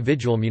of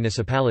individual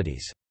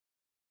municipalities.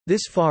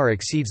 This far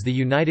exceeds the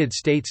United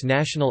States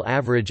national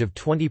average of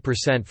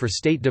 20% for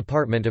State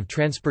Department of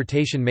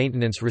Transportation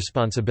maintenance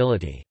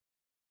responsibility.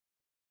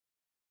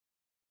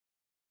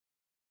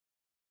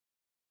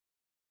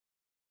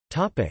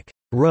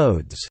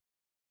 Roads.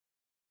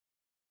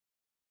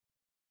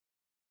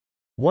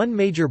 One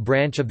major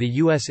branch of the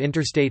U.S.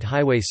 interstate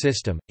highway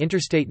system,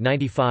 Interstate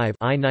 95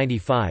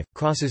 I-95,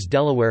 crosses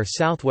Delaware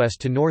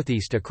southwest to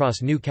northeast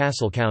across New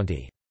Castle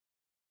County.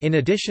 In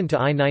addition to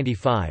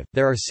I-95,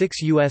 there are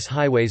 6 U.S.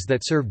 highways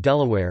that serve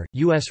Delaware: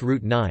 U.S.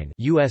 Route 9,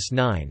 U.S.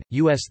 9,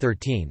 U.S.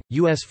 13,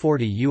 U.S.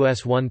 40,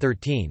 U.S.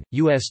 113,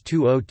 U.S.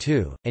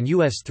 202, and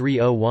U.S.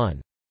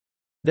 301.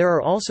 There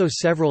are also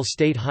several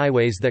state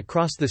highways that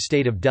cross the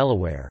state of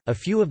Delaware. A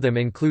few of them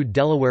include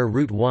Delaware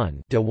Route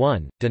 1,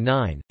 DA-1,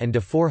 DA-9, and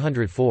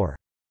DA-404.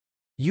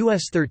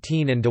 US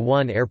 13 and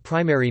DA-1 are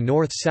primary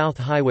north-south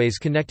highways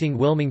connecting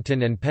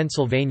Wilmington and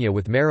Pennsylvania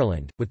with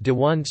Maryland, with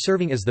DA-1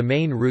 serving as the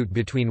main route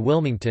between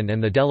Wilmington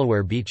and the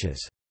Delaware beaches.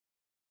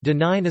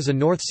 DA-9 is a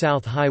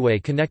north-south highway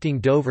connecting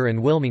Dover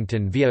and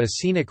Wilmington via a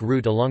scenic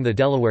route along the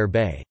Delaware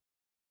Bay.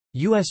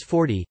 US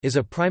 40 is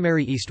a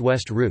primary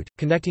east-west route,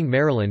 connecting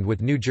Maryland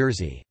with New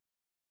Jersey.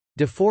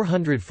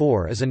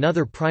 DA-404 is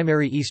another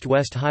primary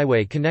east-west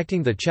highway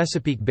connecting the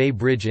Chesapeake Bay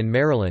Bridge in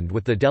Maryland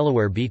with the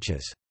Delaware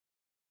beaches.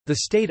 The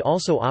state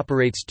also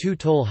operates 2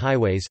 toll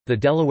highways, the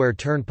Delaware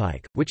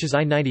Turnpike, which is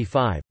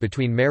I-95,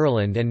 between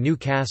Maryland and New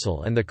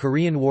Castle, and the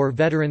Korean War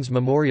Veterans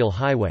Memorial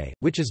Highway,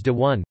 which is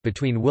DA-1,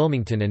 between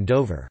Wilmington and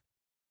Dover.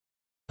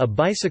 A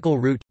bicycle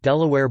route,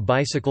 Delaware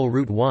Bicycle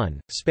Route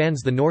 1,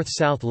 spans the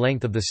north-south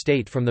length of the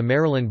state from the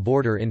Maryland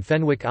border in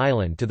Fenwick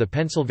Island to the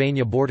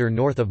Pennsylvania border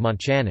north of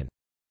Montchanan.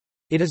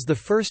 It is the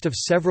first of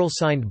several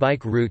signed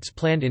bike routes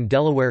planned in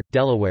Delaware.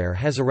 Delaware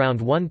has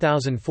around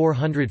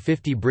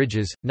 1,450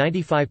 bridges,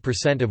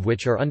 95% of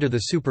which are under the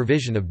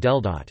supervision of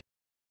DelDOT.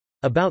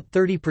 About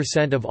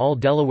 30% of all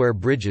Delaware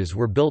bridges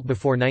were built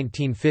before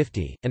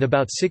 1950, and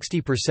about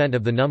 60%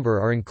 of the number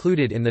are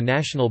included in the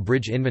National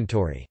Bridge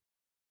Inventory.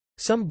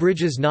 Some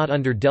bridges not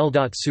under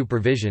DelDOT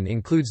supervision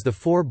includes the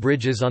 4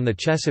 bridges on the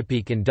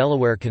Chesapeake and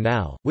Delaware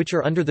Canal, which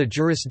are under the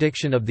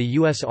jurisdiction of the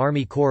U.S.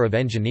 Army Corps of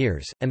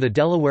Engineers, and the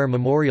Delaware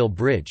Memorial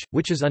Bridge,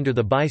 which is under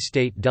the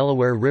bi-state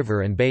Delaware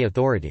River and Bay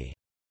Authority.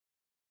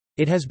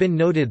 It has been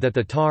noted that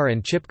the tar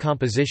and chip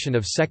composition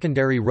of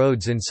secondary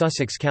roads in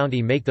Sussex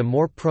County make them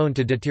more prone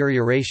to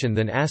deterioration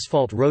than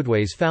asphalt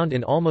roadways found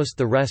in almost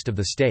the rest of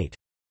the state.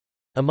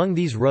 Among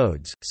these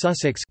roads,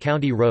 Sussex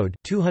County Road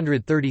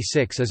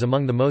 236 is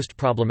among the most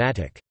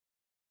problematic.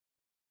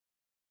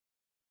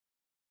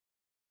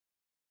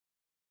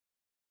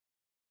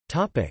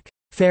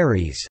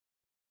 Ferries.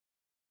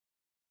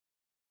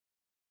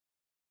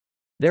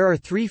 There are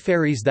 3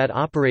 ferries that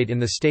operate in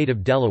the state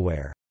of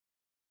Delaware.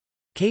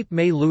 Cape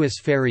May Lewis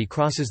Ferry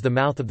crosses the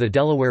mouth of the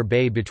Delaware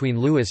Bay between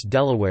Lewis,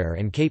 Delaware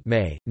and Cape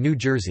May, New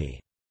Jersey.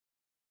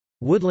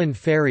 Woodland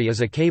Ferry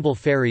is a cable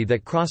ferry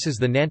that crosses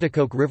the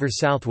Nanticoke River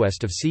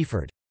southwest of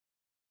Seaford.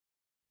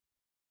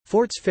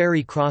 Fort's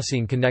Ferry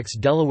Crossing connects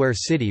Delaware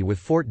City with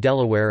Fort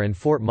Delaware and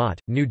Fort Mott,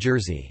 New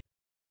Jersey.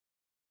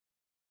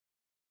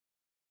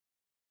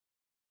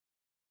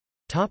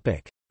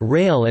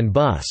 Rail and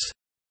bus.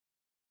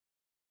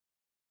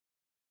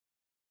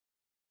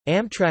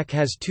 Amtrak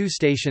has 2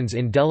 stations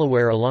in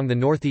Delaware along the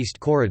Northeast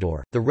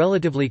Corridor, the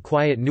relatively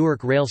quiet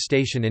Newark Rail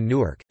Station in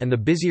Newark, and the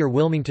busier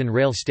Wilmington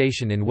Rail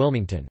Station in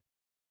Wilmington.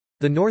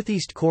 The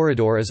Northeast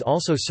Corridor is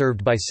also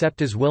served by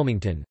SEPTA's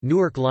Wilmington,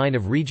 Newark line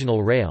of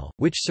regional rail,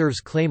 which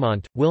serves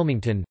Claymont,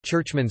 Wilmington,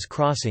 Churchman's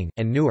Crossing,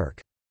 and Newark.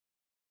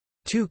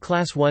 2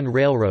 Class I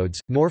railroads,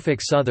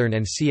 Norfolk Southern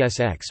and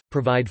CSX,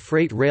 provide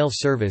freight rail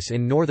service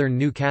in northern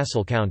New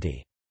Castle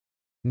County.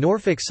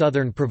 Norfolk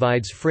Southern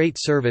provides freight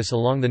service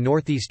along the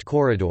Northeast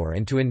Corridor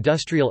and to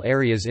industrial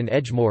areas in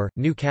Edgemoor,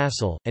 New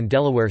Castle, and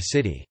Delaware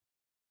City.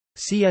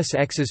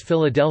 CSX's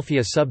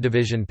Philadelphia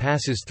subdivision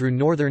passes through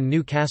northern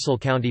New Castle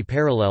County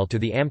parallel to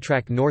the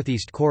Amtrak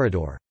Northeast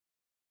Corridor.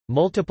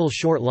 Multiple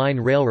short-line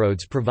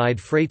railroads provide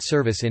freight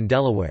service in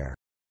Delaware.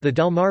 The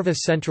Delmarva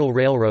Central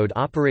Railroad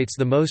operates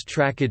the most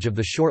trackage of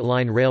the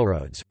short-line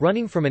railroads,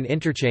 running from an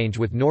interchange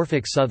with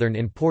Norfolk Southern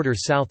in Porter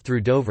south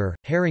through Dover,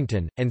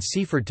 Harrington, and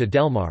Seaford to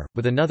Delmar,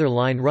 with another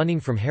line running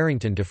from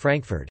Harrington to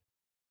Frankfort.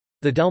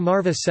 The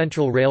Delmarva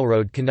Central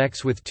Railroad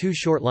connects with 2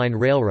 short-line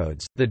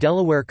railroads, the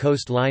Delaware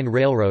Coast Line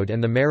Railroad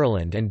and the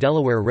Maryland and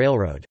Delaware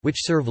Railroad, which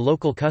serve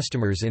local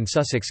customers in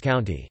Sussex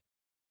County.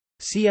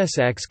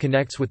 CSX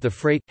connects with the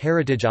freight,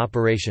 heritage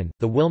operation,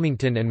 the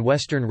Wilmington and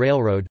Western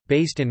Railroad,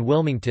 based in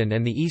Wilmington,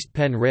 and the East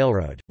Penn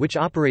Railroad, which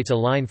operates a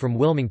line from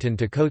Wilmington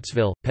to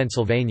Coatesville,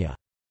 Pennsylvania.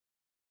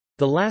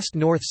 The last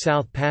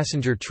north-south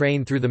passenger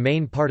train through the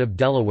main part of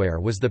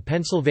Delaware was the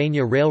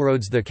Pennsylvania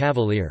Railroad's The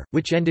Cavalier,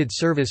 which ended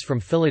service from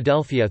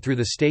Philadelphia through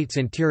the state's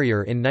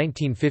interior in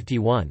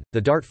 1951. The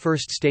DART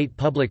first state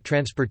public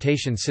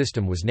transportation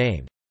system was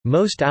named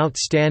Most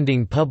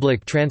Outstanding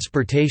Public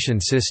Transportation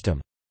System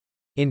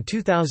in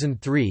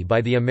 2003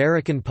 by the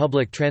American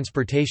Public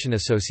Transportation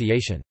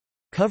Association.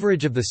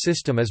 Coverage of the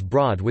system is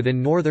broad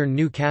within northern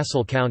New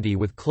Castle County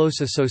with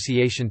close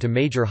association to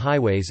major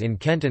highways in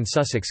Kent and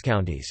Sussex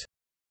counties.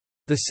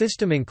 The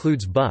system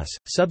includes bus,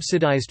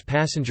 subsidized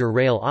passenger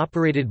rail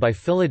operated by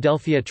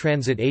Philadelphia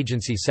Transit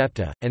Agency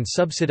SEPTA, and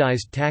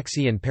subsidized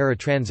taxi and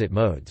paratransit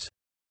modes.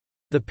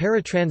 The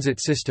paratransit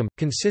system,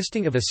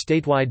 consisting of a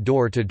statewide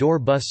door-to-door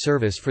bus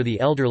service for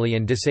the elderly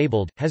and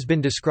disabled, has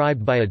been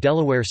described by a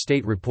Delaware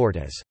State report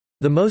as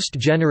the most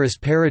generous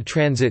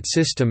paratransit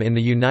system in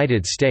the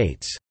United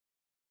States.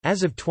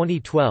 As of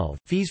 2012,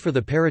 fees for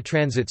the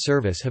paratransit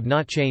service have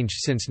not changed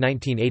since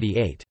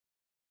 1988.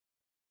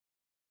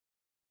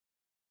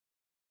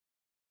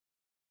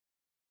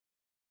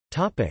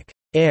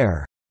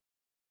 Air.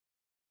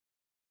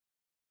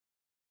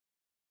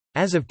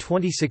 As of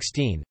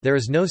 2016, there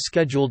is no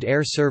scheduled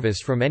air service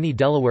from any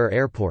Delaware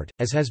airport,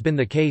 as has been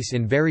the case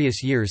in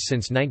various years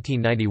since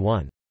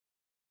 1991.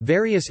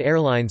 Various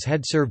airlines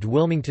had served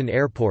Wilmington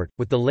Airport,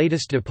 with the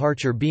latest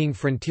departure being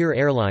Frontier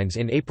Airlines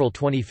in April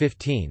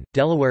 2015.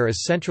 Delaware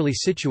is centrally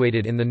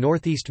situated in the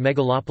northeast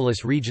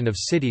megalopolis region of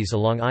cities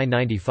along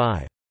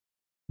I-95.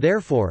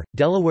 Therefore,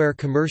 Delaware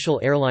commercial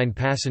airline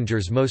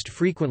passengers most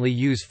frequently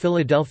use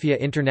Philadelphia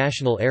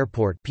International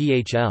Airport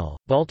 (PHL),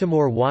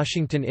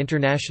 Baltimore-Washington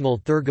International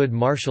Thurgood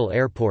Marshall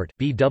Airport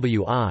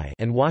 (BWI),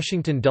 and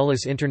Washington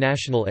Dulles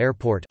International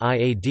Airport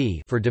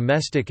 (IAD) for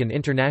domestic and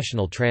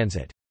international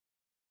transit.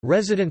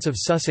 Residents of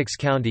Sussex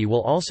County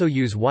will also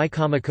use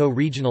Wicomico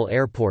Regional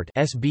Airport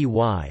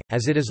 (SBY),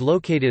 as it is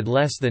located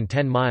less than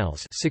 10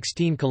 miles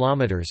 (16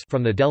 kilometers)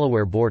 from the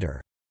Delaware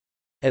border.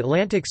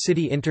 Atlantic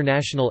City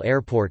International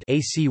Airport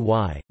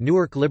 (ACY),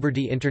 Newark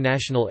Liberty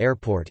International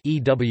Airport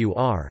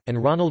 (EWR),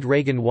 and Ronald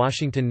Reagan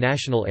Washington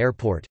National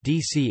Airport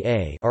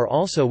 (DCA) are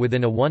also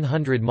within a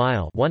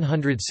 100-mile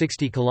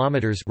 (160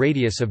 kilometers)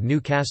 radius of New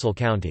Castle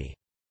County.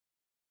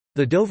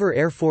 The Dover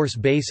Air Force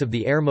Base of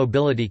the Air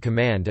Mobility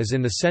Command is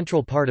in the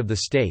central part of the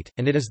state,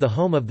 and it is the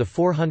home of the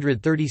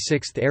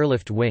 436th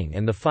Airlift Wing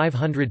and the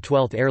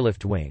 512th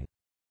Airlift Wing.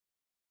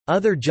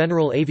 Other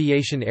general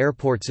aviation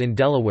airports in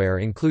Delaware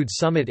include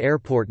Summit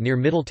Airport near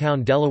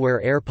Middletown,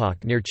 Delaware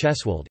Airpark near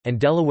Cheswold, and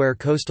Delaware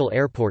Coastal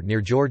Airport near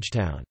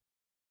Georgetown.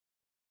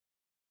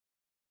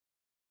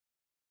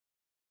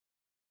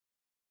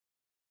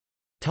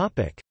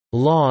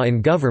 Law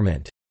and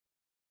government.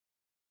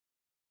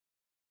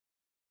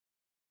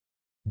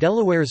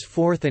 Delaware's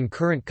fourth and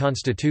current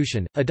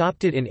constitution,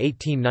 adopted in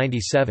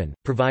 1897,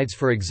 provides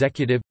for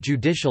executive,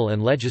 judicial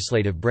and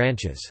legislative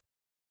branches.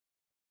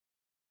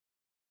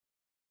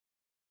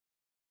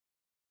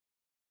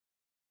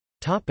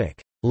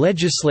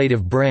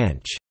 Legislative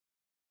branch.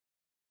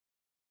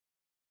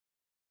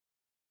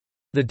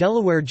 The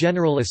Delaware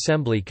General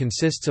Assembly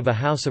consists of a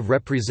House of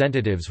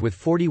Representatives with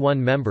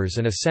 41 members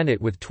and a Senate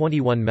with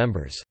 21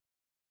 members.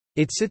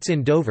 It sits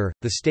in Dover,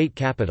 the state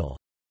capital.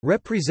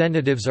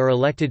 Representatives are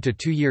elected to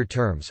 2-year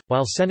terms,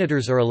 while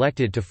senators are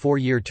elected to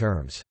 4-year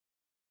terms.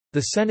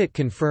 The Senate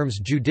confirms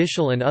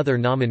judicial and other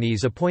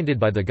nominees appointed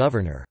by the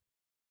governor.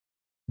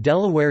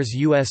 Delaware's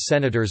U.S.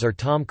 Senators are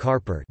Tom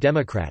Carper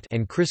Democrat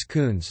and Chris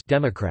Coons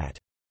Democrat.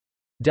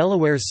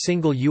 Delaware's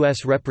single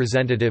U.S.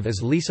 Representative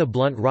is Lisa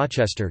Blunt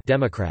Rochester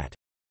Democrat.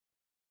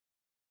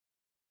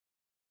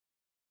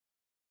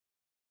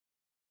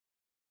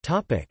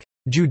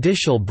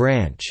 Judicial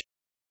branch.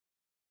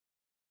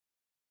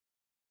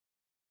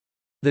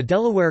 The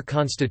Delaware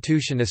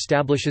Constitution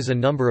establishes a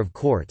number of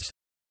courts.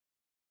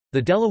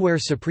 The Delaware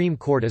Supreme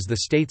Court is the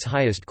state's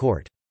highest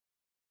court.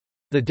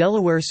 The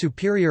Delaware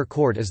Superior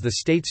Court is the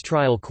state's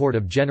trial court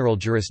of general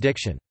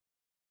jurisdiction.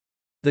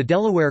 The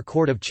Delaware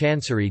Court of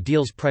Chancery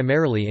deals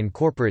primarily in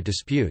corporate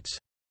disputes.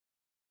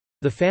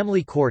 The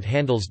Family Court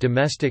handles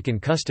domestic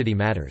and custody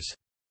matters.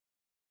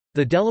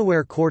 The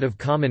Delaware Court of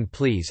Common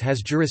Pleas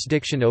has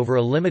jurisdiction over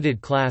a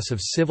limited class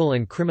of civil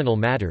and criminal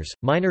matters.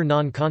 Minor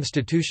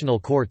non-constitutional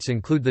courts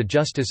include the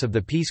Justice of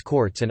the Peace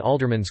Courts and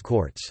Aldermen's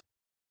Courts.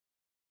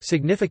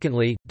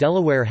 Significantly,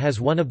 Delaware has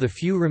one of the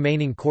few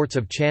remaining courts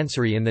of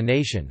chancery in the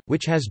nation,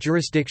 which has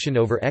jurisdiction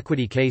over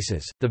equity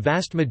cases, the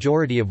vast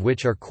majority of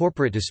which are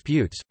corporate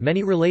disputes,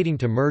 many relating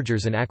to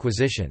mergers and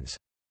acquisitions.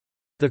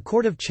 The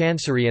Court of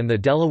Chancery and the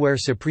Delaware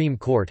Supreme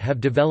Court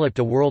have developed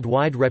a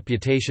worldwide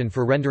reputation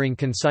for rendering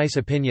concise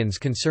opinions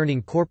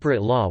concerning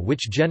corporate law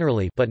which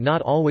generally but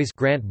not always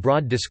grant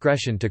broad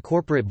discretion to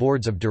corporate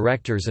boards of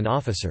directors and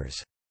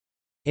officers.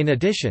 In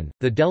addition,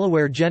 the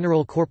Delaware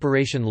General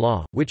Corporation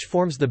Law, which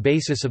forms the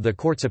basis of the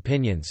court's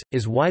opinions,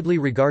 is widely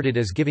regarded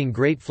as giving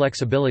great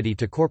flexibility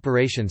to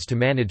corporations to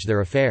manage their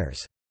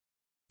affairs.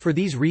 For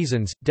these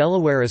reasons,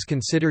 Delaware is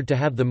considered to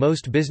have the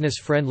most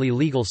business-friendly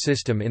legal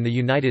system in the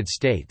United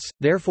States,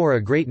 therefore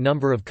a great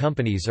number of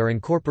companies are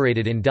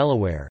incorporated in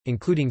Delaware,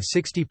 including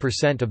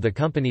 60% of the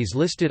companies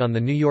listed on the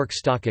New York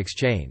Stock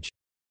Exchange.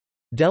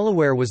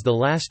 Delaware was the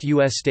last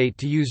U.S. state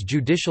to use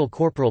judicial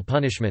corporal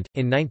punishment,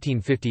 in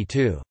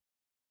 1952.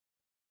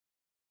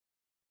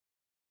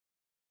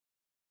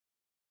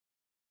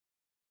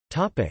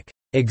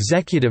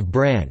 Executive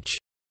branch.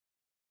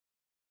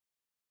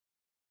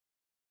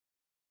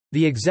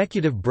 The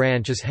executive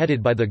branch is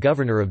headed by the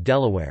Governor of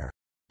Delaware.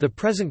 The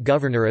present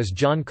governor is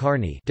John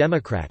Carney,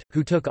 Democrat,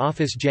 who took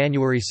office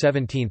January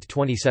 17,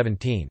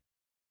 2017.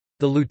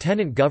 The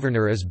lieutenant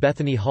governor is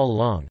Bethany Hall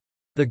Long.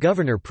 The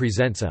governor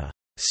presents a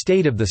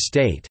State of the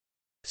State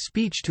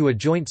speech to a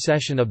joint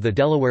session of the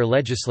Delaware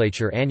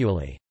legislature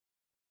annually.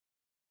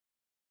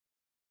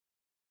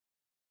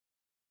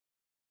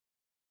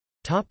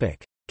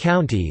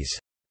 Counties.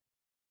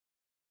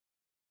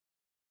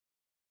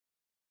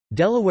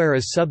 Delaware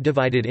is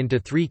subdivided into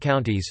 3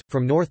 counties,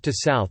 from north to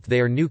south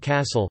they are New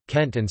Castle,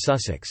 Kent and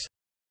Sussex.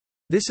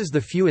 This is the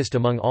fewest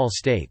among all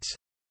states.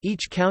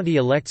 Each county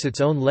elects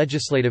its own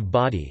legislative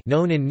body,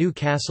 known in New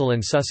Castle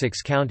and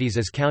Sussex counties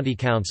as County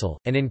Council,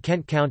 and in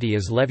Kent County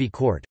as Levy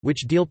Court,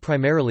 which deal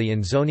primarily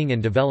in zoning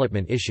and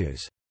development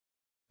issues.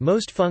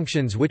 Most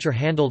functions which are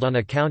handled on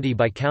a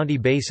county-by-county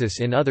basis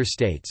in other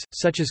states,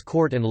 such as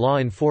court and law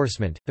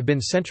enforcement, have been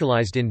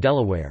centralized in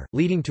Delaware,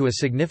 leading to a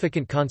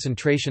significant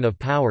concentration of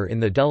power in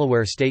the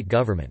Delaware state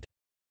government.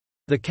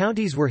 The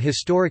counties were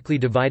historically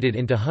divided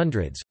into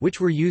hundreds,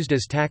 which were used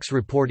as tax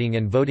reporting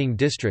and voting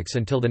districts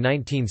until the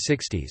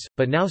 1960s,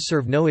 but now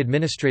serve no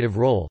administrative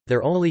role,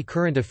 their only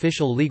current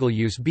official legal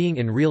use being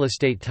in real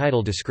estate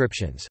title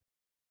descriptions.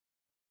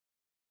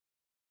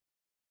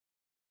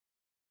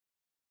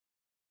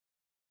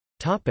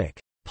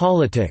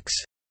 Politics.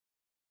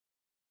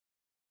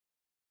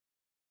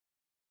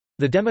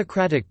 The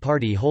Democratic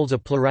Party holds a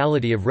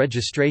plurality of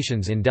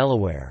registrations in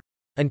Delaware.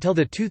 Until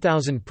the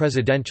 2000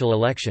 presidential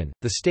election,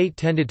 the state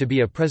tended to be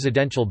a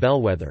presidential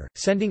bellwether,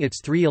 sending its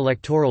 3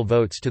 electoral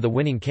votes to the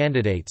winning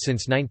candidate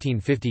since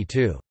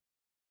 1952.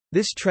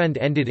 This trend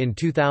ended in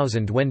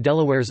 2000 when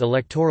Delaware's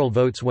electoral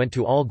votes went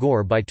to Al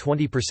Gore by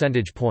 20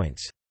 percentage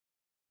points.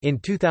 In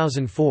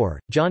 2004,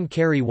 John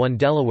Kerry won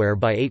Delaware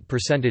by 8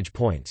 percentage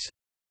points.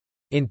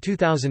 In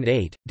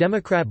 2008,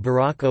 Democrat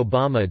Barack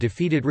Obama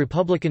defeated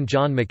Republican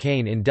John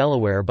McCain in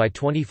Delaware by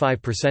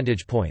 25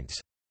 percentage points.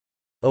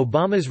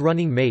 Obama's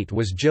running mate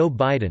was Joe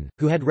Biden,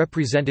 who had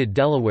represented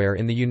Delaware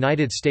in the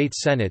United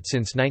States Senate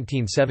since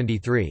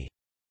 1973.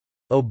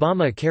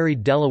 Obama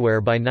carried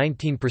Delaware by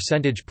 19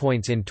 percentage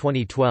points in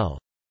 2012.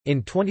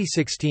 In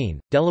 2016,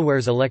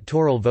 Delaware's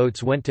electoral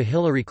votes went to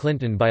Hillary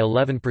Clinton by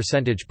 11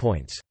 percentage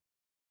points.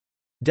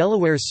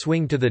 Delaware's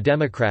swing to the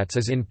Democrats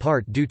is in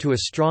part due to a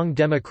strong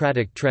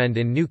Democratic trend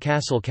in New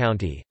Castle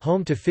County,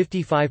 home to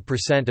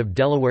 55% of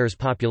Delaware's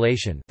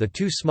population. The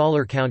 2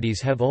 smaller counties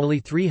have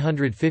only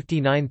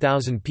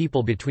 359,000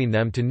 people between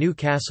them to New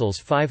Castle's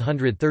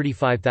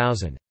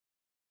 535,000.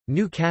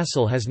 New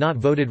Castle has not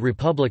voted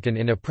Republican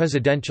in a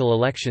presidential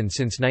election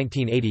since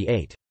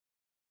 1988.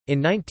 In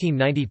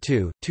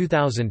 1992,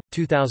 2000,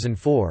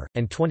 2004,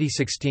 and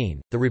 2016,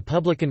 the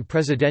Republican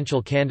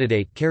presidential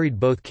candidate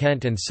carried both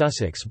Kent and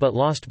Sussex but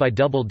lost by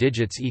double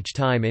digits each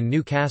time in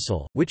New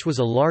Castle, which was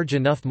a large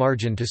enough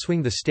margin to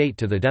swing the state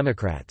to the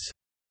Democrats.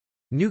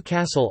 New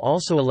Castle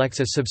also elects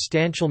a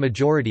substantial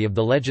majority of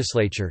the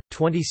legislature.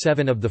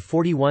 27 of the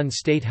 41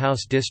 state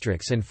House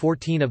districts and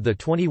 14 of the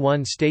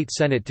 21 state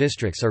Senate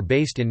districts are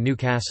based in New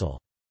Castle.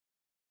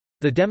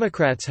 The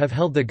Democrats have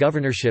held the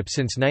governorship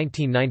since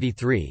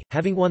 1993,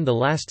 having won the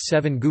last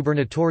 7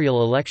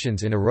 gubernatorial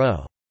elections in a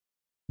row.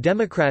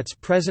 Democrats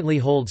presently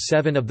hold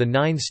 7 of the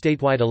 9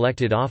 statewide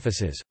elected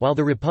offices, while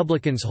the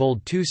Republicans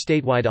hold 2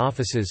 statewide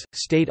offices,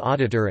 state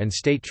auditor and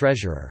state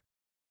treasurer.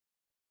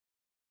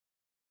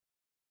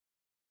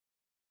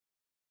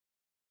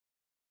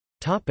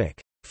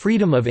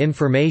 Freedom of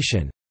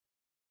information.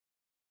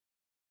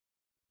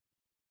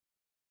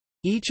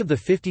 Each of the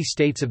 50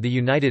 states of the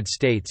United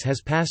States has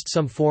passed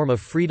some form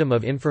of freedom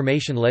of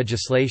information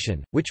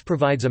legislation, which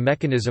provides a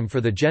mechanism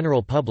for the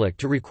general public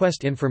to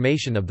request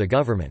information of the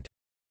government.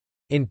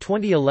 In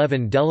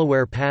 2011,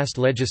 Delaware passed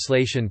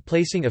legislation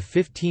placing a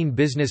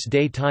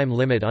 15-business-day time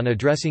limit on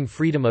addressing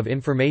freedom of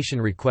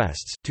information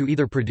requests, to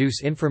either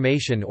produce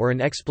information or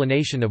an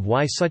explanation of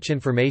why such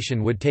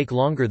information would take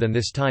longer than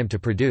this time to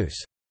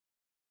produce.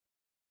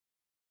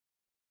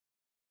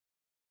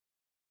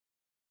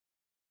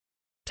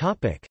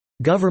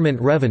 Government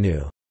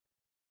revenue.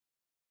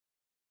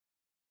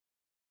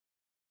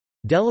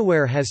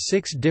 Delaware has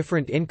 6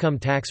 different income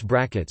tax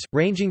brackets,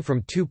 ranging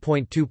from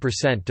 2.2% to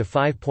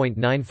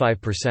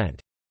 5.95%.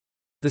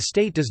 The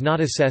state does not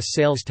assess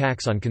sales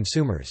tax on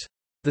consumers.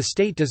 The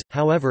state does,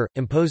 however,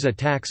 impose a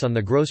tax on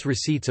the gross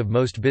receipts of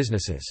most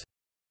businesses.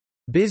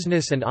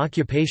 Business and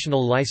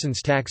occupational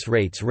license tax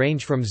rates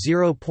range from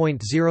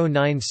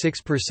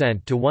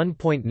 0.096% to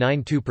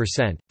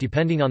 1.92%,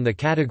 depending on the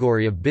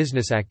category of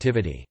business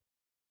activity.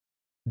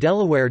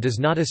 Delaware does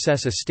not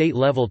assess a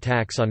state-level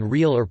tax on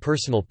real or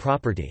personal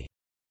property.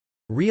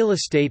 Real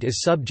estate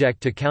is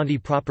subject to county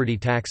property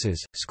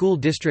taxes, school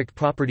district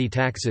property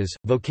taxes,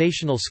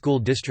 vocational school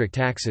district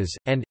taxes,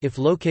 and, if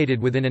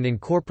located within an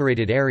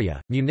incorporated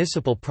area,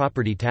 municipal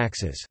property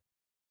taxes.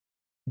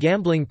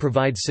 Gambling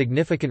provides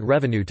significant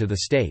revenue to the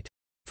state.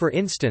 For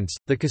instance,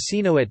 the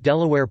casino at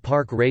Delaware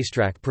Park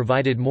Racetrack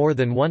provided more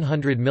than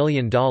 $100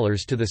 million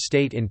to the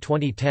state in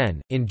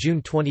 2010. In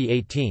June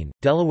 2018,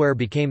 Delaware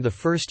became the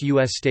first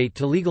U.S. state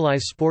to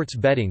legalize sports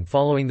betting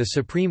following the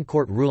Supreme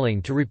Court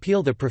ruling to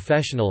repeal the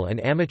Professional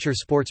and Amateur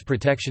Sports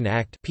Protection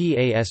Act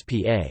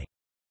 (PASPA).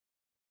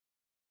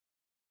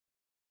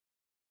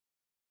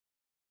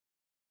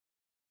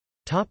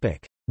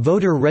 Topic: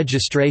 Voter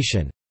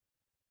registration.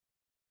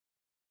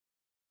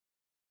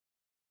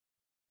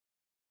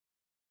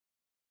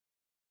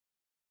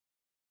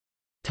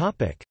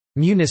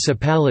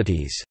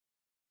 Municipalities.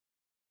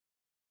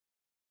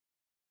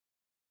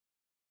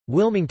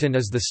 Wilmington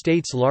is the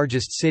state's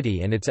largest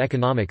city and its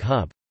economic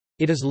hub.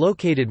 It is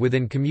located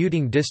within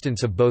commuting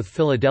distance of both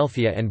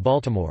Philadelphia and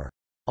Baltimore.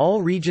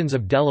 All regions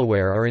of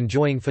Delaware are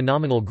enjoying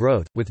phenomenal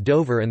growth, with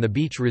Dover and the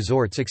beach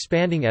resorts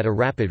expanding at a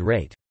rapid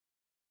rate.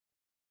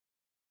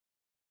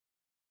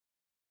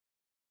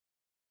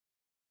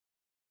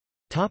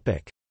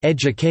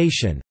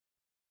 Education.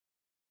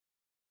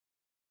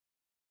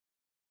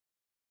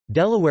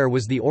 Delaware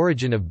was the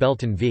origin of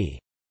Belton v.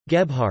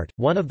 Gebhardt,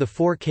 one of the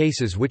 4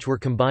 cases which were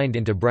combined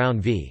into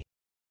Brown v.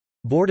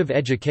 Board of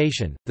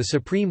Education, the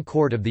Supreme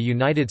Court of the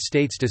United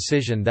States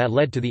decision that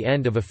led to the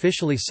end of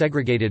officially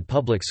segregated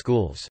public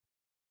schools.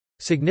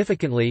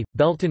 Significantly,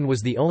 Belton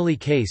was the only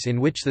case in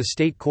which the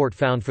state court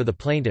found for the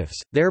plaintiffs,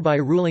 thereby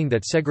ruling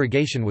that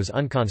segregation was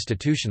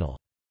unconstitutional.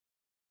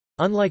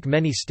 Unlike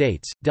many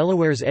states,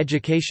 Delaware's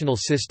educational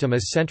system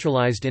is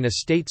centralized in a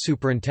state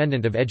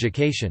superintendent of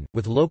education,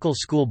 with local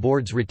school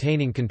boards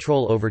retaining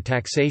control over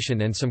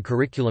taxation and some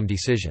curriculum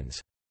decisions.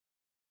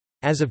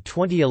 As of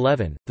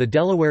 2011, the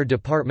Delaware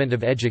Department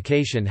of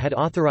Education had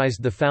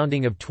authorized the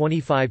founding of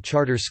 25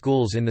 charter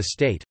schools in the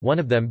state, one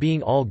of them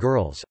being all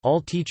girls.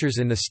 All teachers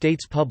in the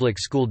state's public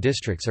school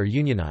districts are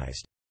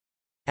unionized.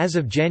 As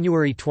of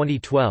January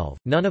 2012,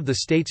 none of the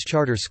state's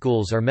charter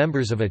schools are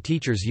members of a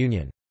teachers'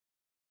 union.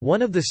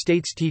 One of the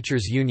state's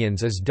teachers'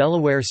 unions is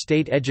Delaware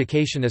State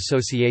Education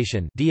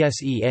Association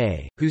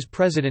 (DSEA), whose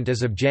president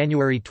as of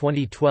January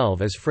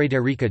 2012 is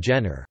Frederica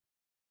Jenner.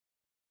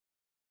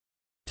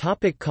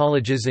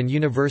 Colleges and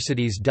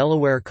universities.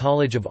 Delaware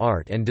College of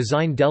Art and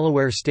Design,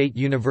 Delaware State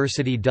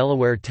University,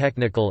 Delaware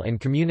Technical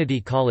and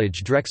Community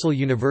College, Drexel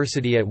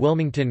University at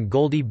Wilmington,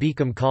 Goldie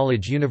Beacom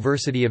College,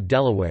 University of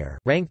Delaware,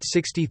 ranked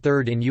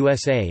 63rd in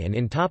USA and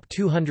in top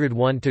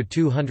 201 to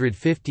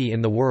 250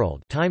 in the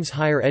world. Times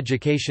Higher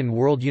Education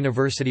World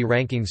University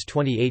Rankings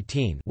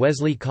 2018.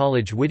 Wesley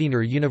College,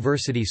 Widener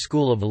University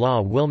School of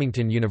Law,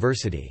 Wilmington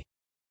University.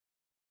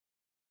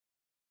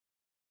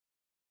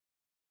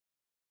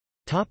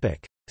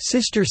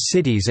 Sister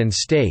cities and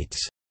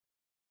states.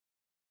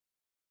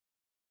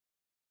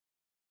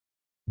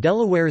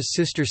 Delaware's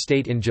sister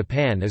state in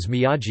Japan is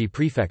Miyagi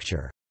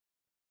Prefecture.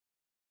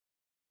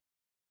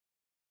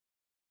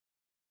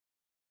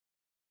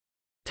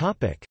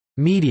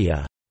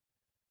 Media.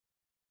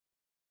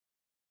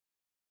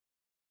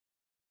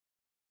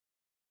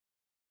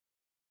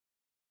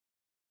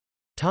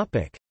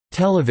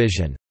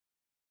 Television.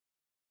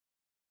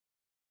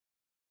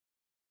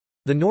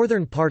 The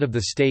northern part of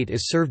the state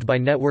is served by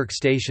network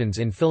stations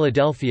in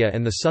Philadelphia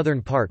and the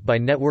southern part by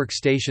network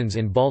stations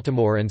in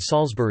Baltimore and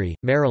Salisbury,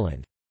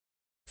 Maryland.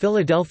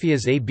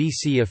 Philadelphia's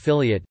ABC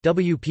affiliate,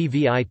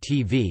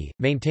 WPVI-TV,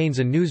 maintains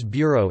a news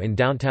bureau in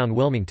downtown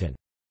Wilmington.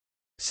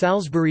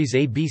 Salisbury's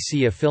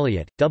ABC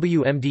affiliate,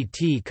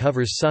 WMDT,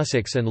 covers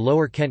Sussex and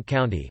Lower Kent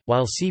County,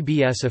 while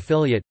CBS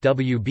affiliate,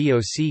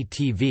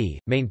 WBOC-TV,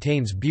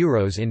 maintains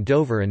bureaus in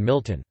Dover and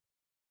Milton.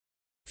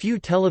 Few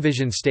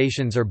television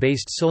stations are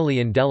based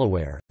solely in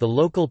Delaware. The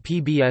local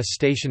PBS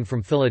station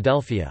from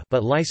Philadelphia,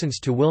 but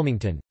licensed to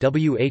Wilmington,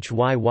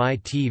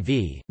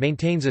 WHYY-TV,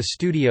 maintains a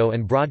studio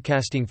and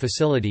broadcasting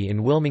facility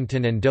in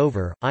Wilmington and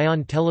Dover.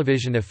 Ion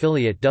Television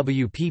affiliate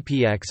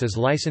WPPX is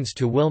licensed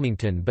to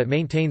Wilmington but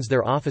maintains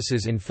their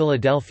offices in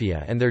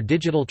Philadelphia and their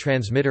digital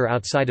transmitter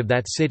outside of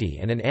that city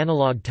and an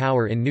analog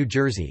tower in New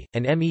Jersey.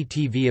 An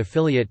METV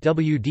affiliate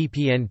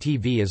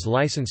WDPN-TV is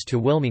licensed to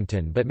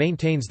Wilmington but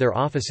maintains their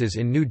offices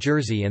in New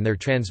Jersey and their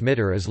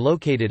transmitter is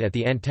located at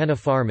the Antenna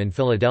Farm in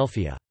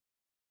Philadelphia.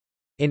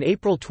 In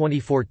April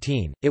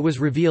 2014, it was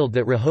revealed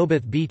that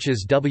Rehoboth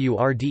Beach's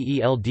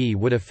WRDELD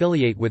would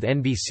affiliate with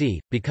NBC,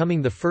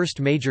 becoming the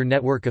first major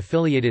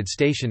network-affiliated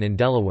station in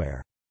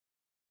Delaware.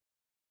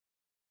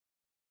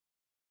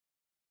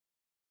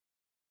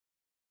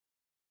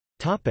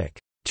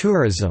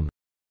 Tourism.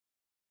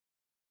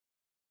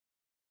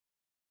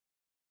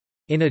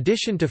 In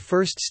addition to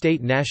First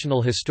State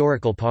National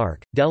Historical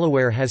Park,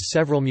 Delaware has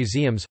several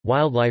museums,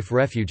 wildlife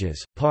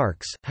refuges,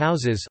 parks,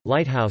 houses,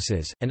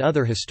 lighthouses, and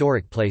other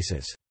historic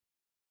places.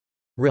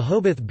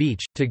 Rehoboth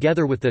Beach,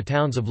 together with the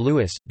towns of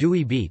Lewis,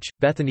 Dewey Beach,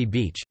 Bethany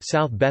Beach,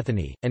 South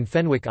Bethany, and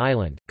Fenwick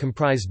Island,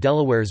 comprise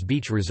Delaware's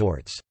beach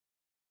resorts.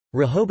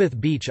 Rehoboth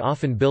Beach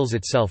often bills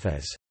itself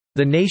as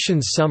the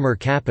nation's summer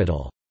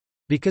capital,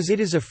 because it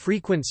is a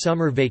frequent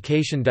summer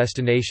vacation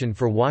destination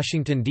for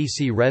Washington,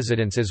 D.C.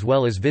 residents as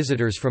well as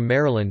visitors from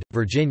Maryland,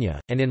 Virginia,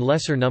 and in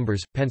lesser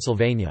numbers,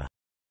 Pennsylvania.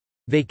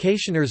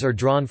 Vacationers are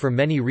drawn for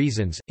many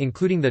reasons,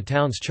 including the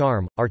town's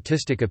charm,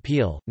 artistic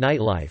appeal,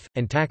 nightlife,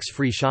 and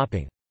tax-free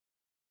shopping.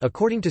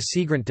 According to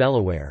Seagrant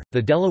Delaware,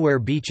 the Delaware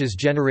beaches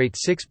generate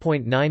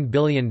 $6.9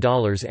 billion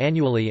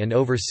annually and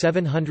over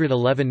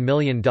 $711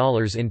 million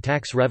in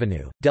tax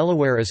revenue.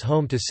 Delaware is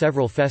home to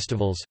several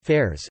festivals,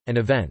 fairs, and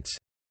events.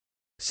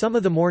 Some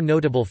of the more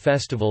notable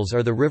festivals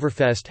are the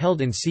Riverfest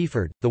held in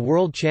Seaford, the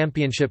World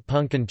Championship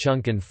Punkin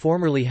Chunkin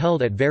formerly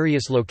held at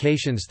various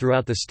locations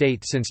throughout the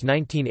state since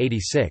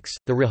 1986,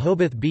 the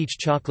Rehoboth Beach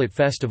Chocolate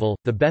Festival,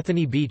 the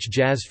Bethany Beach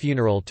Jazz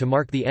Funeral to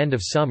mark the end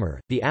of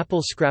summer, the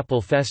Apple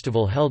Scrapple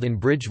Festival held in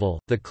Bridgeville,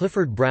 the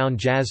Clifford Brown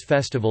Jazz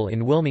Festival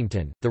in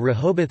Wilmington, the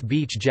Rehoboth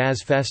Beach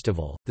Jazz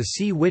Festival, the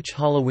Sea Witch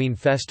Halloween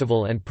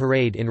Festival and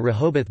Parade in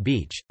Rehoboth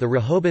Beach, the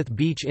Rehoboth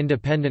Beach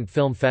Independent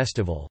Film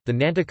Festival, the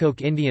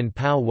Nanticoke Indian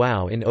Pow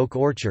Wow in Oak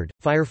Orchard,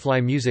 Firefly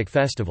Music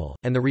Festival,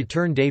 and the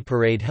Return Day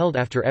Parade held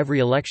after every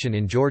election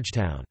in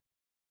Georgetown.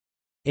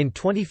 In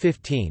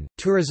 2015,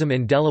 tourism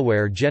in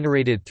Delaware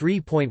generated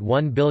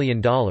 $3.1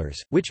 billion,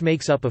 which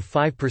makes up of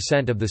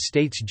 5% of the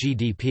state's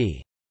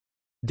GDP.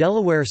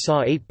 Delaware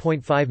saw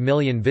 8.5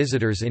 million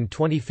visitors in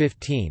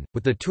 2015,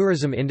 with the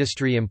tourism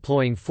industry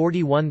employing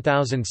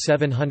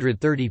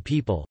 41,730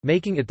 people,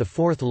 making it the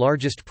fourth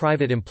largest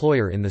private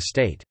employer in the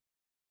state.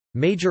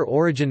 Major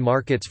origin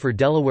markets for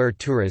Delaware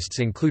tourists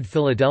include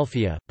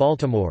Philadelphia,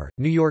 Baltimore,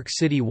 New York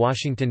City,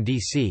 Washington,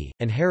 D.C.,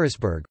 and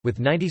Harrisburg, with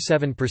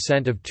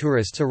 97% of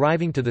tourists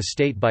arriving to the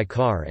state by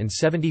car and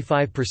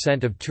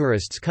 75% of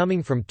tourists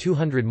coming from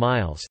 200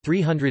 miles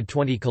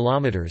 (320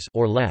 kilometers)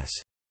 or less.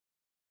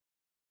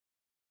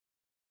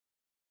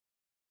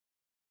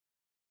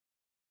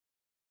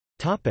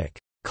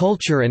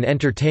 Culture and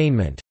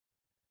entertainment.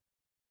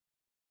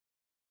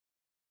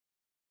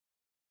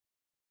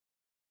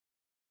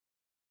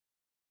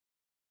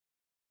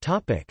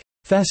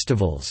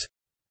 Festivals.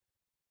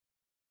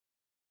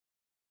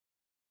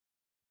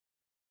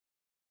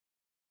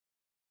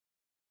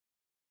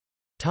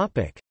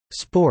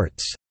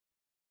 Sports.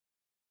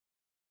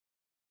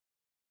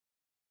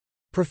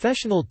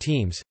 Professional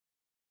teams.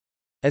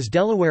 As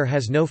Delaware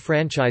has no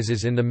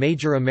franchises in the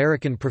major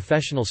American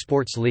professional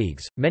sports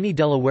leagues, many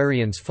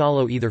Delawareans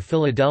follow either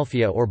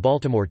Philadelphia or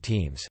Baltimore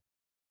teams.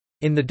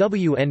 In the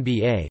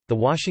WNBA, the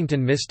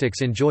Washington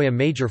Mystics enjoy a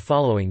major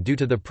following due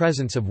to the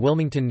presence of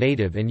Wilmington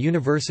native and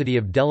University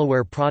of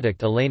Delaware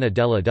product Elena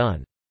Della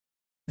Dunn.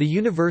 The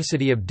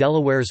University of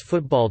Delaware's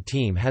football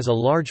team has a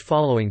large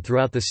following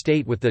throughout the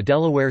state, with the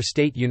Delaware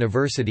State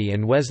University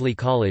and Wesley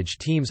College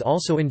teams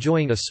also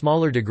enjoying a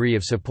smaller degree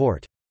of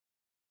support.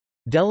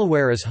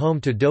 Delaware is home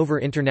to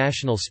Dover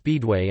International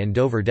Speedway and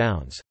Dover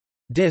Downs.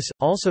 DIS,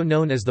 also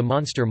known as the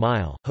Monster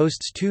Mile,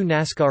 hosts 2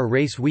 NASCAR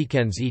race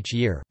weekends each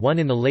year, one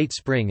in the late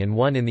spring and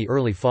one in the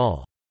early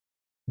fall.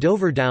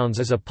 Dover Downs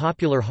is a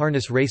popular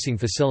harness racing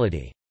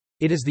facility.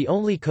 It is the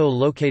only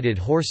co-located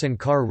horse and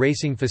car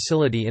racing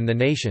facility in the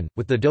nation,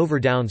 with the Dover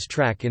Downs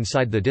track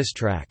inside the DIS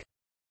track.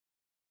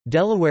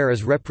 Delaware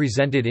is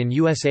represented in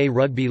USA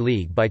Rugby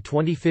League by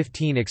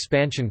 2015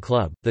 expansion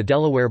club, the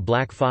Delaware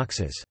Black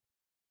Foxes.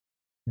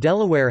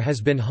 Delaware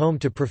has been home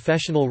to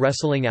professional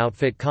wrestling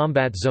outfit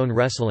Combat Zone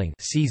Wrestling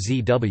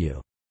 (CZW).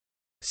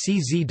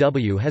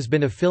 CZW has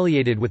been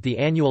affiliated with the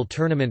annual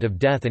Tournament of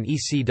Death and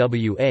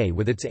ECWA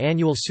with its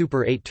annual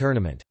Super 8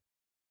 tournament.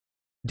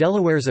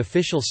 Delaware's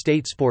official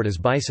state sport is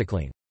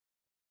bicycling.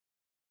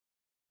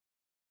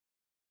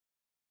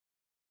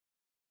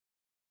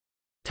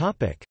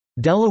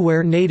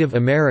 Delaware Native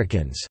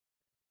Americans.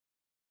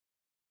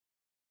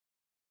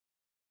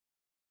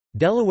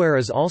 Delaware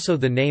is also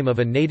the name of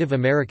a Native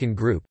American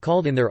group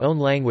called in their own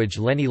language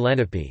Lenni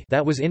Lenape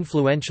that was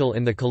influential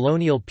in the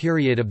colonial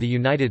period of the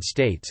United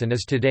States and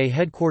is today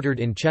headquartered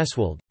in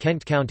Cheswold,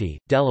 Kent County,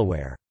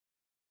 Delaware.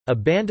 A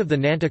band of the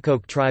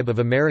Nanticoke tribe of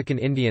American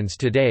Indians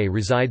today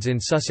resides in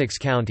Sussex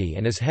County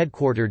and is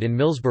headquartered in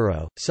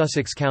Millsboro,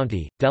 Sussex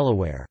County,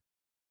 Delaware.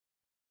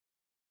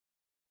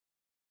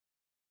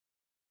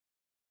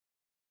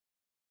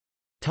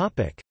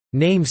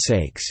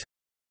 Namesakes.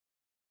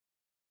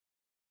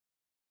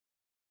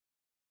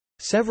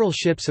 Several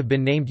ships have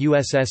been named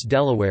USS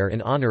Delaware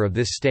in honor of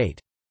this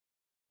state.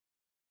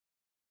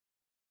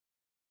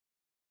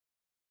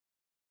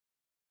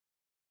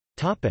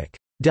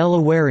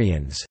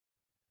 Delawareans.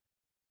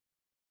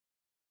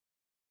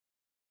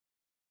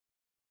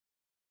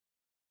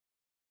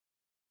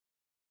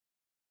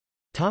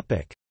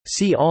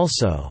 See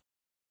also: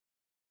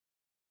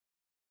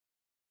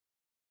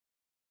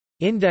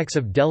 Index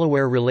of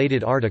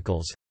Delaware-related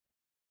articles,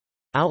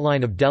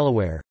 Outline of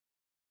Delaware.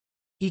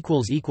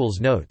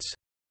 Notes